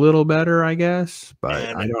game a little better, I guess.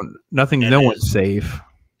 But no one's safe.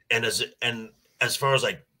 And as far as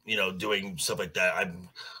like, doing stuff like that, I'm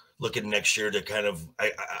looking next year to kind of,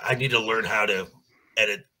 I need to learn how to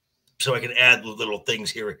edit so I can add little things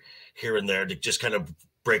here and there to just kind of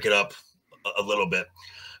break it up a little bit.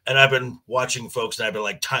 And I've been watching folks, and I've been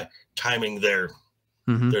like timing their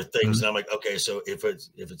things. And I'm like, okay, so if it's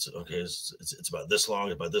okay, it's about this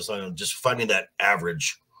long, I'm just finding that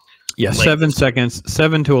average. Yeah, 7 seconds,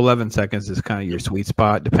 7 to 11 seconds is kind of your sweet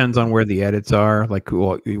spot. Depends on where the edits are, like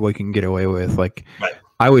what you can get away with. Like,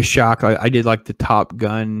 I was shocked. I did like the Top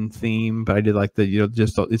Gun theme, but I did like the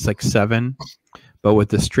it's like 7. But with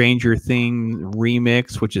the Stranger Things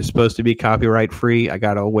remix, which is supposed to be copyright free, I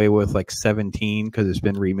got away with like 17 because it's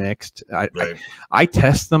been remixed. I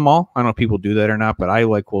test them all. I don't know if people do that or not, but I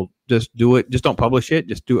will just do it. Just don't publish it.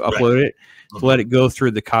 Just upload it. Let it go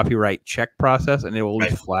through the copyright check process, and it will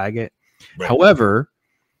at least flag it. However,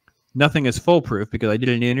 nothing is foolproof, because I did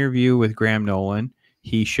an interview with Graham Nolan.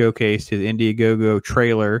 He showcased his Indiegogo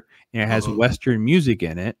trailer, and it has Western music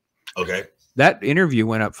in it. Okay. That interview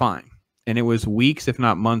went up fine. And it was weeks, if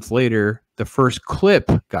not months later, the first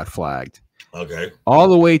clip got flagged. Okay. All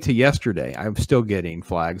the way to yesterday, I'm still getting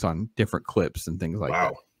flags on different clips and things like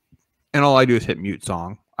that. And all I do is hit mute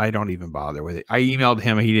song. I don't even bother with it. I emailed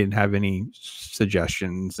him. He didn't have any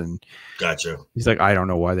suggestions. And gotcha. He's like, I don't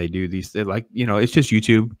know why they do these. They're like, it's just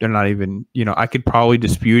YouTube. They're not even, I could probably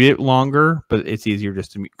dispute it longer, but it's easier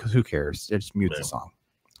just to mute, because who cares? Just mute the song.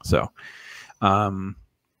 So,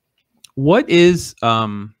 what is,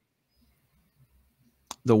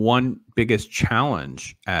 the one biggest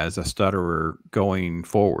challenge as a stutterer going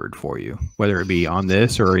forward for you, whether it be on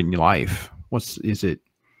this or in your life? Is it?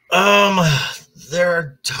 There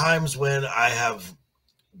are times when I have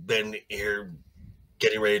been here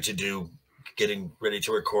getting ready to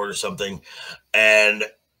record or something, and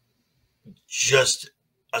just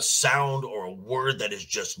a sound or a word that is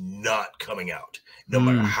just not coming out. No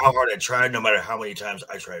matter how hard I tried, no matter how many times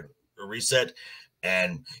I tried to reset.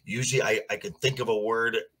 And usually I can think of a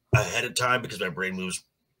word ahead of time, because my brain moves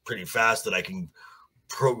pretty fast, that I can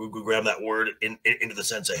program that word into the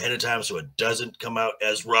sense ahead of time, so it doesn't come out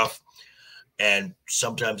as rough. And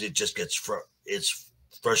sometimes it just gets it's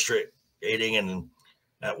frustrating, and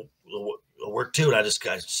that will work too. And I just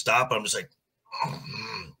stop. I'm just like,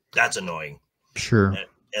 that's annoying. Sure.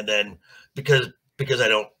 And then because I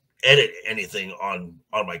don't edit anything on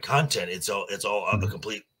my content, it's all a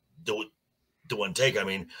complete one take. I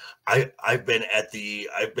mean, I've been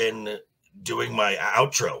doing my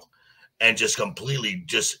outro and just completely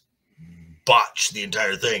botch the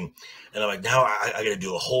entire thing, and I'm like, now I got to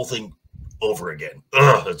do the whole thing over again.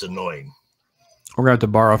 Ugh, it's annoying. We're gonna have to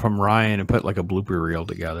borrow from Ryan and put like a blooper reel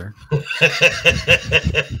together,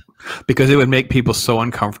 because it would make people so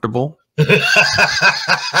uncomfortable.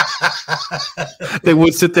 They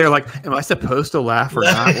would sit there like, am I supposed to laugh or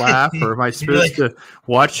not laugh, or am I supposed to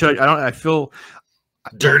watch? I feel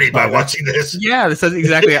dirty by watching this. Yeah, this is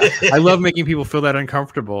exactly. I love making people feel that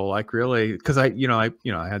uncomfortable. Like really, because I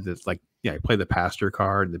had this like, I play the pastor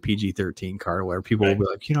card, the PG-13 card, where people will be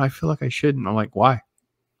like, I feel like I shouldn't. I'm like, why?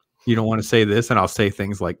 You don't want to say this, and I'll say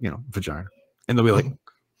things like, vagina, and they'll be like,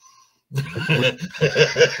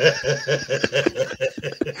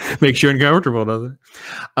 makes you uncomfortable, doesn't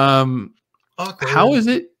it? How is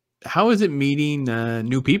it? How is it meeting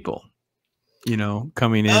new people?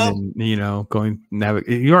 Coming in and going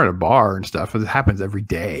you're at a bar and stuff. It happens every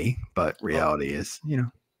day, but reality is,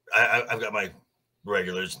 I've got my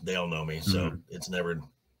regulars. They all know me, so it's never an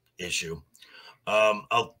issue.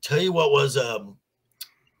 I'll tell you what was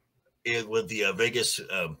with the Vegas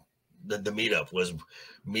the meetup was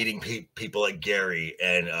meeting people like Gary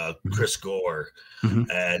and Chris Gore,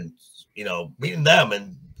 and meeting them,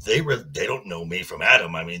 and they don't know me from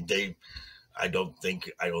Adam. I mean, I don't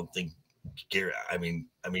think Gary. I mean,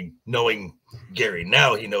 knowing Gary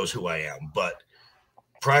now, he knows who I am. But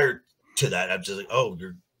prior to that, I'm just like, oh,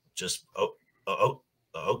 you're just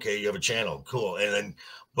okay, you have a channel, cool. And then,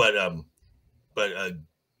 but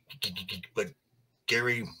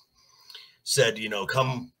Gary said,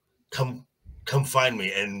 come find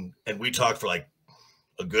me, and we talked for like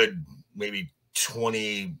a good maybe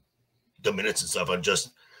 20 minutes and stuff on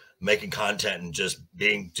just making content and just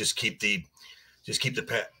keep the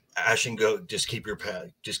passion go, keep your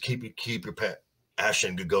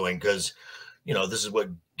passion going, because this is what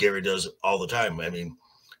Gary does all the time. I mean,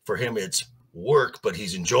 for him it's work, but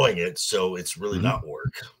he's enjoying it, so it's really not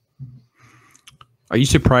work. Are you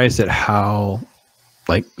surprised at how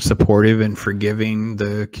supportive and forgiving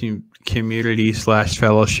the community /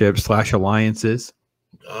 fellowship / alliances?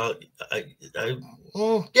 Yeah,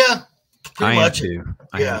 pretty much.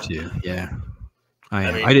 I am too. Yeah.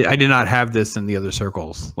 I did not have this in the other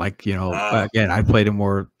circles. Again, I played in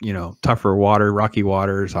more, tougher water, rocky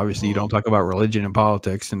waters. Obviously, you don't talk about religion and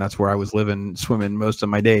politics, and that's where I was swimming most of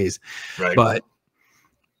my days. Right. But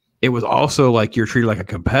it was also like you're treated like a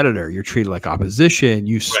competitor. You're treated like opposition.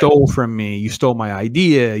 You stole from me. You stole my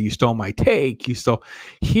idea. You stole my take. You stole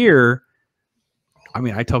here. I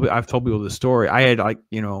mean, I've told people this story. I had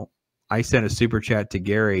I sent a super chat to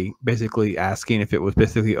Gary basically asking if it was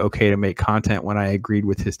basically okay to make content when I agreed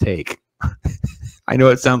with his take. I know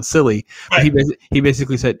it sounds silly, but he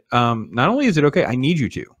basically said, not only is it okay, I need you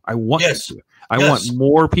to. I want you to. I want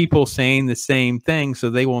more people saying the same thing so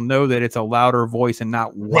they will know that it's a louder voice and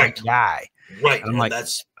not one guy. Right. I'm like,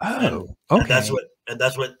 that's okay. And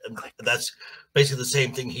that's basically the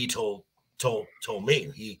same thing he told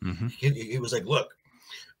me. He was like, look,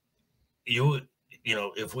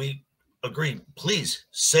 if we agree, please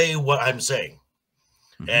say what I'm saying.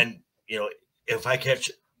 And if I catch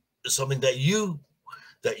something that you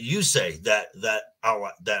say that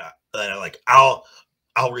I like,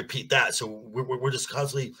 I'll repeat that. So we're just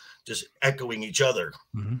constantly just echoing each other.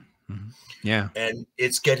 Yeah. And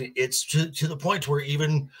it's to the point where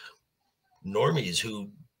even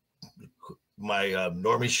normies my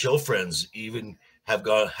normie shill friends even have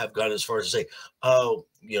gone as far as to say, oh,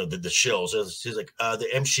 the shills. She's like, the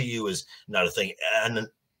MCU is not a thing. And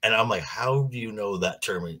I'm like, how do you know that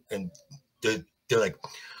term? And they're like,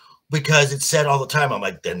 because it's said all the time. I'm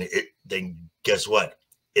like, then guess what?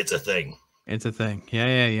 It's a thing. It's a thing.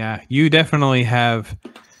 Yeah. You definitely have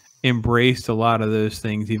embraced a lot of those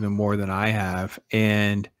things even more than I have.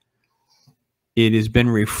 And it has been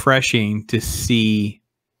refreshing to see,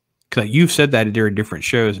 because you've said that during different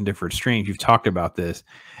shows and different streams. You've talked about this.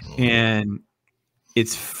 And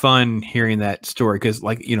it's fun hearing that story because,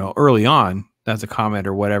 early on, that's a comment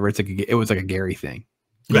or whatever. It was like a Gary thing.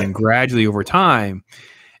 And gradually over time,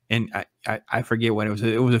 and I forget when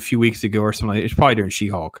it was a few weeks ago or something. It's probably during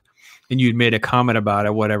She-Hulk. And you'd made a comment about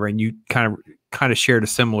it, whatever, and you kind of shared a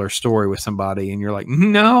similar story with somebody, and you're like,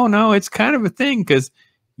 no, it's kind of a thing because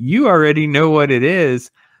you already know what it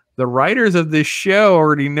is. The writers of this show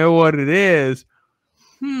already know what it is.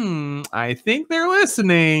 I think they're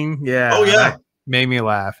listening. Yeah. Oh yeah. Made me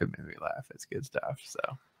laugh. It made me laugh. It's good stuff. So.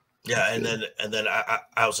 Yeah, and then I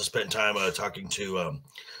also spent time talking to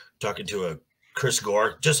a Chris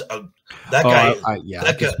Gore, just that guy.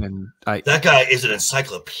 That guy is an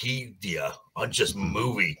encyclopedia on just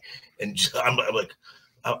movie, and I'm like,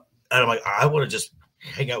 I want to just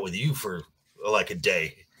hang out with you for like a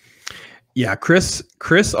day. Yeah, Chris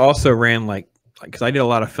also ran because I did a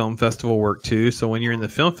lot of film festival work too. So when you're in the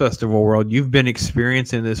film festival world, you've been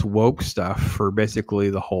experiencing this woke stuff for basically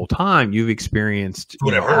the whole time. You've experienced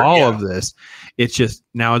all of this. It's just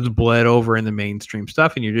now it's bled over in the mainstream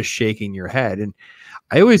stuff, and you're just shaking your head. And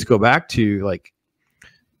I always go back to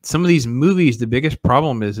some of these movies. The biggest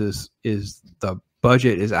problem is the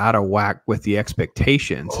budget is out of whack with the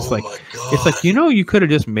expectations. Oh my God. It's like, you know, you could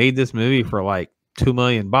have just made this movie for like $2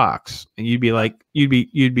 million and you'd be like,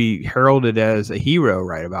 you'd be heralded as a hero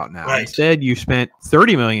right about now. Right. Instead, you spent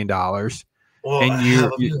 $30 million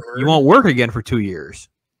and you won't work again for 2 years.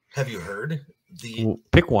 Have you heard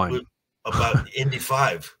pick one about Indy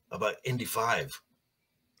 5? About Indy 5.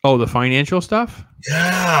 Oh, the financial stuff?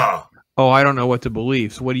 Yeah. Oh, I don't know what to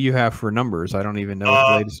believe. So what do you have for numbers? I don't even know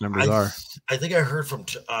what the latest numbers are. I think I heard from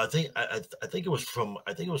I think it was from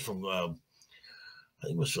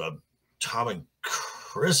Tom and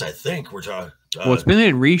Chris, I think we're talking. Well, it's been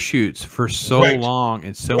in reshoots for so long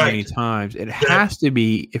and so many times. It has to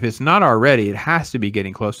be, if it's not already, it has to be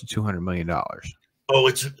getting close to $200 million. Oh,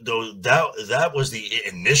 that was the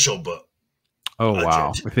initial book. Oh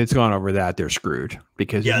wow! If it's gone over that, they're screwed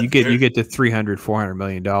because you get to $300-400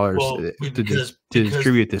 million to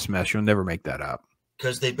distribute this mess. You'll never make that up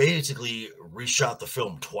because they basically reshot the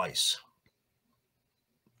film twice.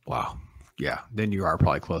 Wow. Yeah, then you are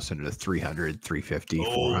probably closer to 300, 350,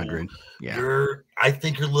 400. Yeah, I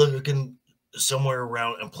think you're looking somewhere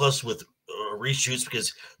around, and plus with reshoots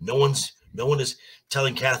because no one is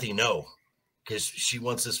telling Kathy no because she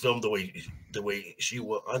wants this film the way she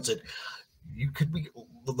wants it. You could be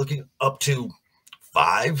looking up to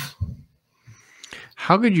 5.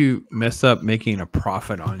 How could you mess up making a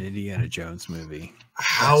profit on an Indiana Jones movie?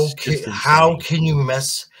 How can you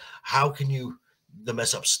mess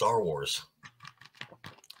up Star Wars?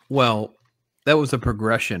 Well, that was a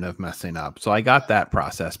progression of messing up. So I got that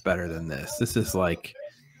process better than this. This is like,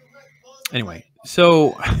 anyway.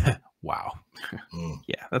 So, wow,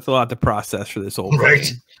 yeah, that's a lot to process for this old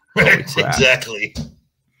right, exactly.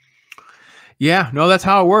 Yeah, no, that's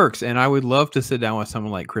how it works. And I would love to sit down with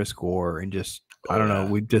someone like Chris Gore and just, I don't know,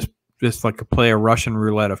 we just like play a Russian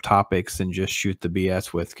roulette of topics and just shoot the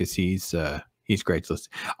BS with, because he's great to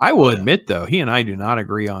listen. I will admit though, he and I do not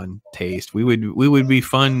agree on taste. We would be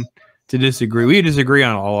fun to disagree. We disagree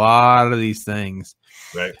on a lot of these things,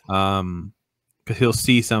 right? Because he'll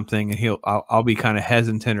see something and I'll be kind of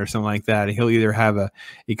hesitant or something like that, and he'll either have a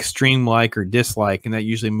extreme like or dislike, and that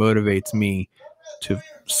usually motivates me to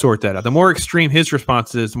sort that out. The more extreme his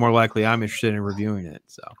response is, the more likely I'm interested in reviewing it.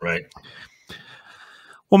 So right.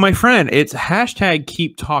 Well, my friend, it's hashtag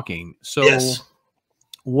keep talking. So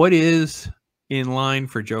what is in line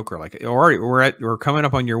for Joker? Like already we're coming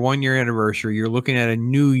up on your 1-year anniversary. You're looking at a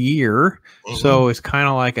new year. So it's kind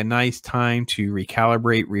of like a nice time to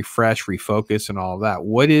recalibrate, refresh, refocus, and all of that.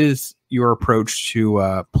 What is your approach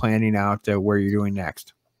to planning out where you're doing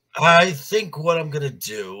next? I think what I'm going to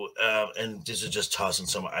do, and this is just tossing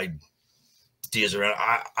some ideas around.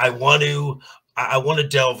 I want to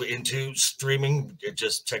delve into streaming.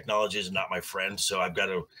 Technology is not my friend, so I've got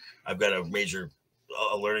a major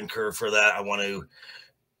learning curve for that. I want to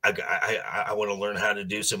learn how to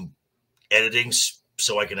do some editing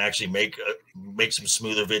so I can actually make some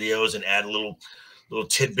smoother videos and add little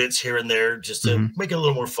tidbits here and there just to make it a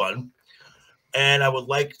little more fun. And I would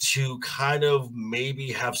like to kind of maybe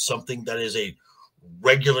have something that is a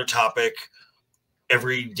regular topic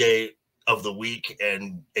every day of the week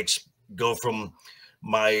and go from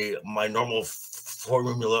my normal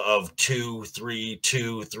formula of 2, 3,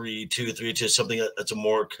 2, 3, 2, 3 to something that's a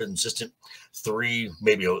more consistent 3,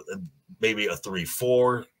 maybe a 3,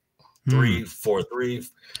 4, 3, 4, 3.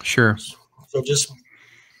 Sure. So just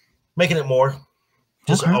making it more,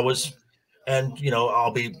 just always, and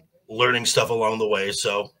I'll be learning stuff along the way.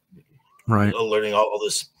 So learning all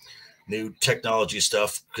this new technology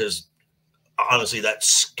stuff, because honestly, that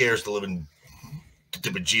scares the living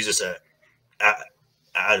bejesus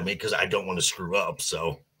out of me, because I don't want to screw up.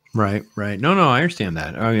 So right. No, I understand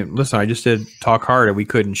that. I mean, listen, I just did Talk Hard. We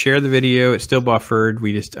couldn't share the video. It still buffered.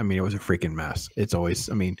 It was a freaking mess. It's always,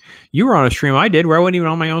 you were on a stream I did where I wasn't even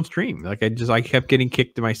on my own stream. Like I kept getting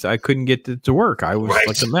kicked to I couldn't get to work. I was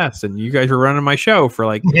like a mess, and you guys were running my show for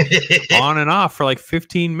like on and off for like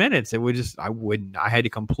 15 minutes. It would I had to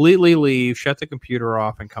completely leave, shut the computer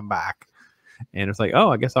off, and come back. And it's like,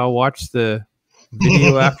 oh, I guess I'll watch the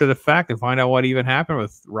video after the fact and find out what even happened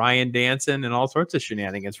with Ryan dancing and all sorts of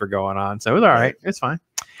shenanigans were going on. So it was all right. It's fine.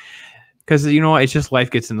 Because, it's just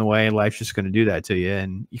life gets in the way. Life's just going to do that to you.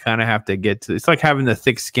 And you kind of have to it's like having the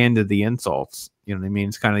thick skin to the insults. You know what I mean?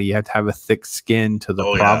 It's kind of, you have to have a thick skin to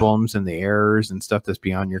the problems and the errors and stuff that's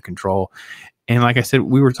beyond your control. And like I said,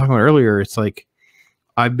 we were talking about earlier, it's like,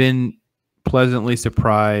 I've been pleasantly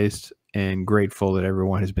surprised and grateful that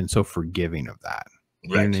everyone has been so forgiving of that.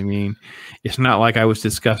 You know what I mean? It's not like I was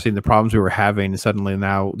discussing the problems we were having and suddenly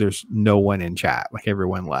now there's no one in chat. Like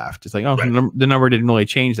everyone left. It's like, oh, the number didn't really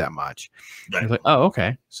change that much. It's like, oh,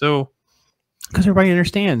 okay. So because everybody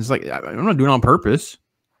understands. Like, I'm not doing it on purpose.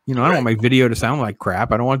 You know, I don't want my video to sound like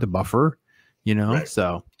crap. I don't want it to buffer. You know,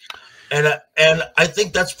 so. And I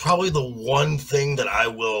think that's probably the one thing that I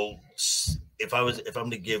will, if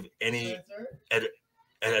I'm to give any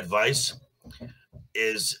advice,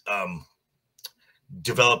 is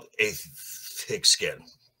develop a thick skin,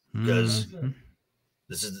 because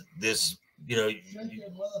this you know,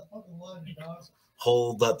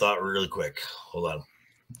 hold that thought really quick. Hold on.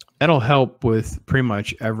 That'll help with pretty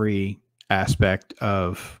much every aspect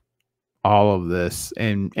of all of this,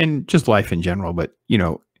 and just life in general. But you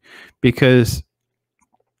know, because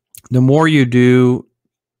the more you do,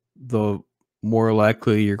 the more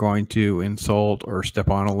likely you're going to insult or step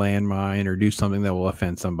on a landmine or do something that will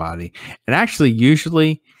offend somebody. And actually,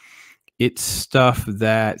 usually it's stuff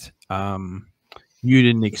that you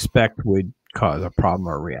didn't expect would cause a problem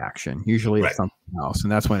or a reaction. Usually it's something else.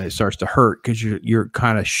 And that's when it starts to hurt, because you're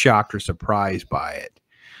kind of shocked or surprised by it.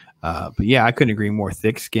 But yeah, I couldn't agree more.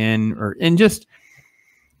 Thick skin, and just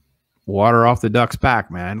water off the duck's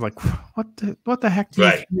back, man. Like, what the heck do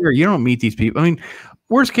you hear? You don't meet these people. I mean,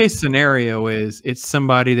 worst case scenario is it's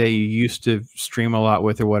somebody that you used to stream a lot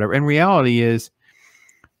with or whatever. And reality is,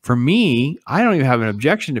 for me, I don't even have an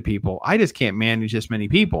objection to people. I just can't manage this many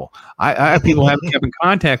people. I have people I haven't kept in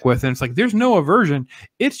contact with, and it's like there's no aversion.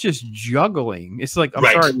 It's just juggling. It's like, I'm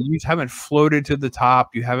sorry, you haven't floated to the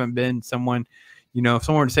top. You haven't been someone, you know, if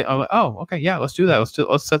someone were to say, oh, okay, yeah, let's do that.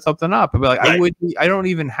 Let's set something up. I'd be like, I don't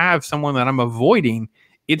even have someone that I'm avoiding.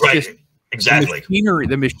 It's just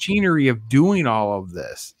the machinery of doing all of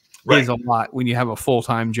this is a lot when you have a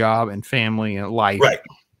full-time job and family and life.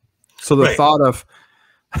 So the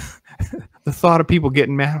thought of people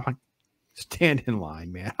getting mad, I'm like, stand in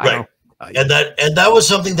line, man. And that was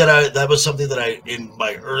something that I in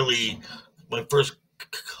my first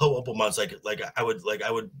couple months,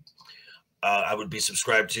 I would be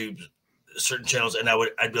subscribed to certain channels, and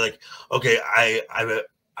I'd be like, okay,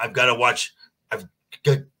 I've got to watch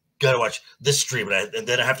this stream, and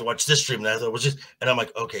then I have to watch this stream, and I'm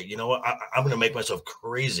like, okay, you know what? I'm going to make myself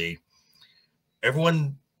crazy.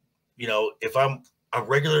 Everyone, you know, if I'm a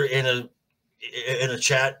regular in a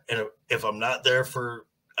chat, and if I'm not there for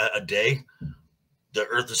a day, the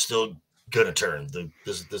earth is still going to turn.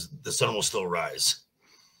 The sun will still rise.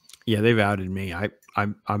 Yeah, they've outed me.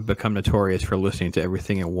 I've become notorious for listening to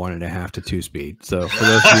everything at 1.5 to 2 speed. So for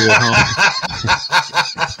those of you at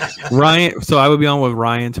home, Ryan. So I will be on with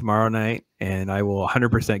Ryan tomorrow night, and I will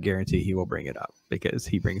 100% guarantee he will bring it up, because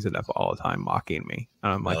he brings it up all the time, mocking me.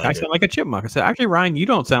 And I'm like, I sound like a chipmunk. I said, actually, Ryan, you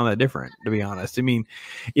don't sound that different, to be honest. I mean,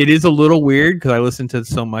 it is a little weird because I listen to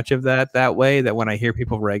so much of that way that when I hear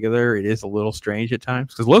people regular, it is a little strange at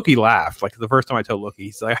times. Because Loki laughed. Like the first time I told Loki,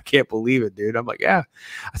 he's like, I can't believe it, dude. I'm like, yeah.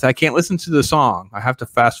 I said, I can't listen to the song. I have to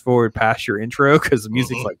fast forward past your intro because the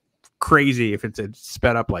music's like crazy if it's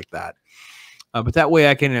sped up like that. But that way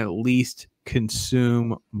I can at least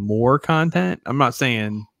consume more content. I'm not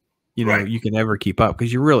saying, you know, you can never keep up,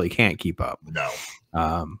 because you really can't keep up. No.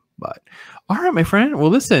 But all right, my friend. Well,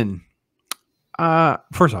 listen,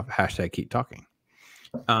 first off, hashtag keep talking.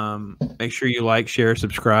 Make sure you like, share,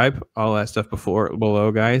 subscribe, all that stuff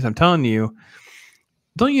below, guys. I'm telling you,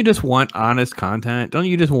 don't you just want honest content? Don't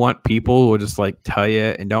you just want people who will just like tell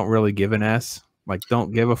you and don't really give an S? Like,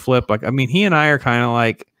 don't give a flip. Like, I mean, he and I are kind of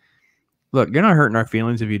like, look, you're not hurting our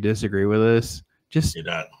feelings if you disagree with us. Just,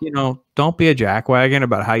 you know, don't be a jackwagon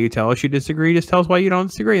about how you tell us you disagree. Just tell us why you don't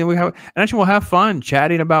disagree. And actually we'll have fun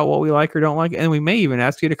chatting about what we like or don't like. And we may even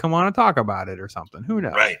ask you to come on and talk about it or something. Who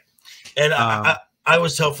knows? Right. And I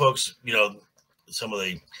always tell folks, you know, some of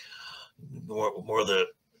the more of the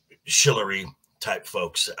shillery type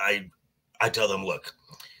folks, I tell them, look,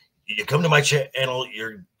 you come to my channel,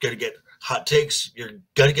 you're going to get hot takes. You're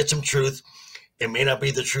going to get some truth. It may not be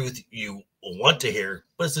the truth you want to hear,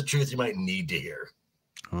 but it's the truth you might need to hear.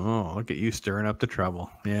 Oh, look at you stirring up the trouble.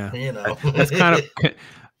 Yeah. You know, that's kind of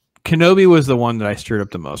Kenobi was the one that I stirred up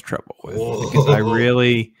the most trouble with. Because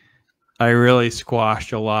I really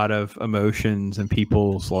squashed a lot of emotions and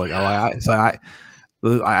people's like, I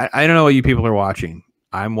don't know what you people are watching.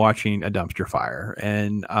 I'm watching a dumpster fire.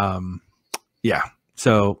 And yeah.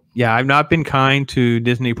 So yeah, I've not been kind to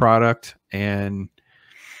Disney product, and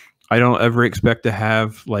I don't ever expect to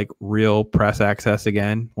have like real press access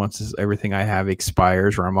again once everything I have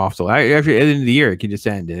expires or I'm off. So actually, at the end of the year, it could just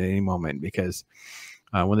end at any moment, because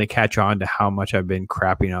when they catch on to how much I've been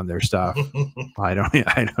crapping on their stuff. I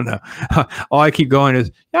don't know. All I keep going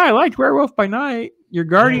is, yeah, I liked Werewolf by Night. Your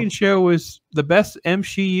Guardian show was the best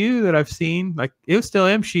MCU that I've seen. Like, it was still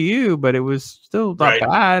MCU, but it was still not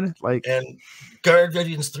bad. Like, and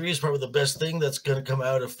Guardians 3 is probably the best thing that's going to come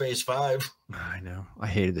out of Phase 5. I know. I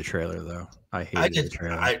hated the trailer though. I hated the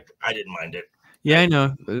trailer. I didn't mind it. Yeah, I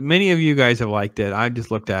know. Many of you guys have liked it. I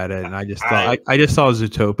just looked at it and I just thought I just saw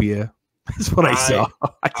Zootopia. That's what I saw.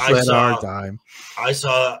 I saw a hard time. I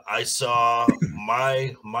saw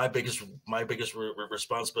my biggest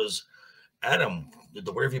response was, Adam,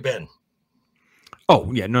 where have you been?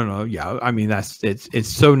 Oh yeah, no, yeah. I mean, it's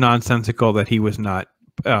so nonsensical that he was not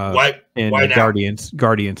in Guardians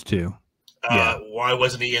 2. Yeah. Why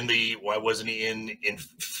wasn't he in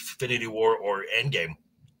Infinity War or Endgame?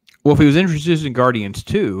 Well, if he was introduced in Guardians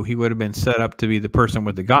 2, he would have been set up to be the person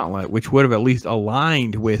with the gauntlet, which would have at least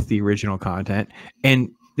aligned with the original content.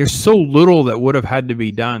 And there's so little that would have had to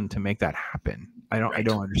be done to make that happen. I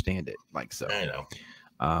don't understand it. Like, so. I know.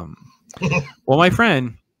 Well, my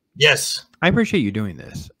friend. Yes. I appreciate you doing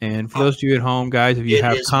this. And for those of you at home, guys, if you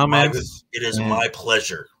have comments. It is my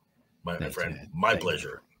pleasure, my friend. My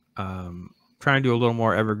pleasure. Trying to do a little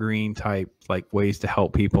more evergreen type, like, ways to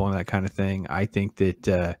help people and that kind of thing. I think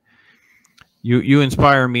that you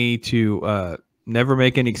inspire me to never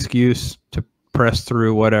make an excuse to press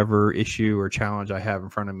through whatever issue or challenge I have in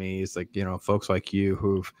front of me. It's like, folks like you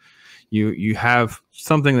who've you have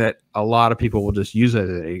something that a lot of people will just use as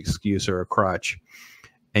an excuse or a crutch.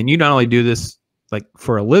 And you not only do this like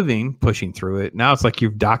for a living, pushing through it. Now it's like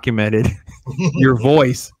you've documented your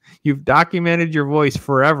voice. You've documented your voice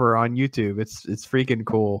forever on YouTube. It's freaking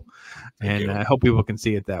cool. And I hope people can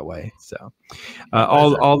see it that way. So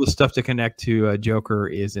all the stuff to connect to Joker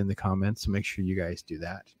is in the comments. So make sure you guys do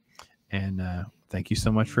that. And thank you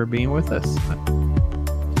so much for being with us.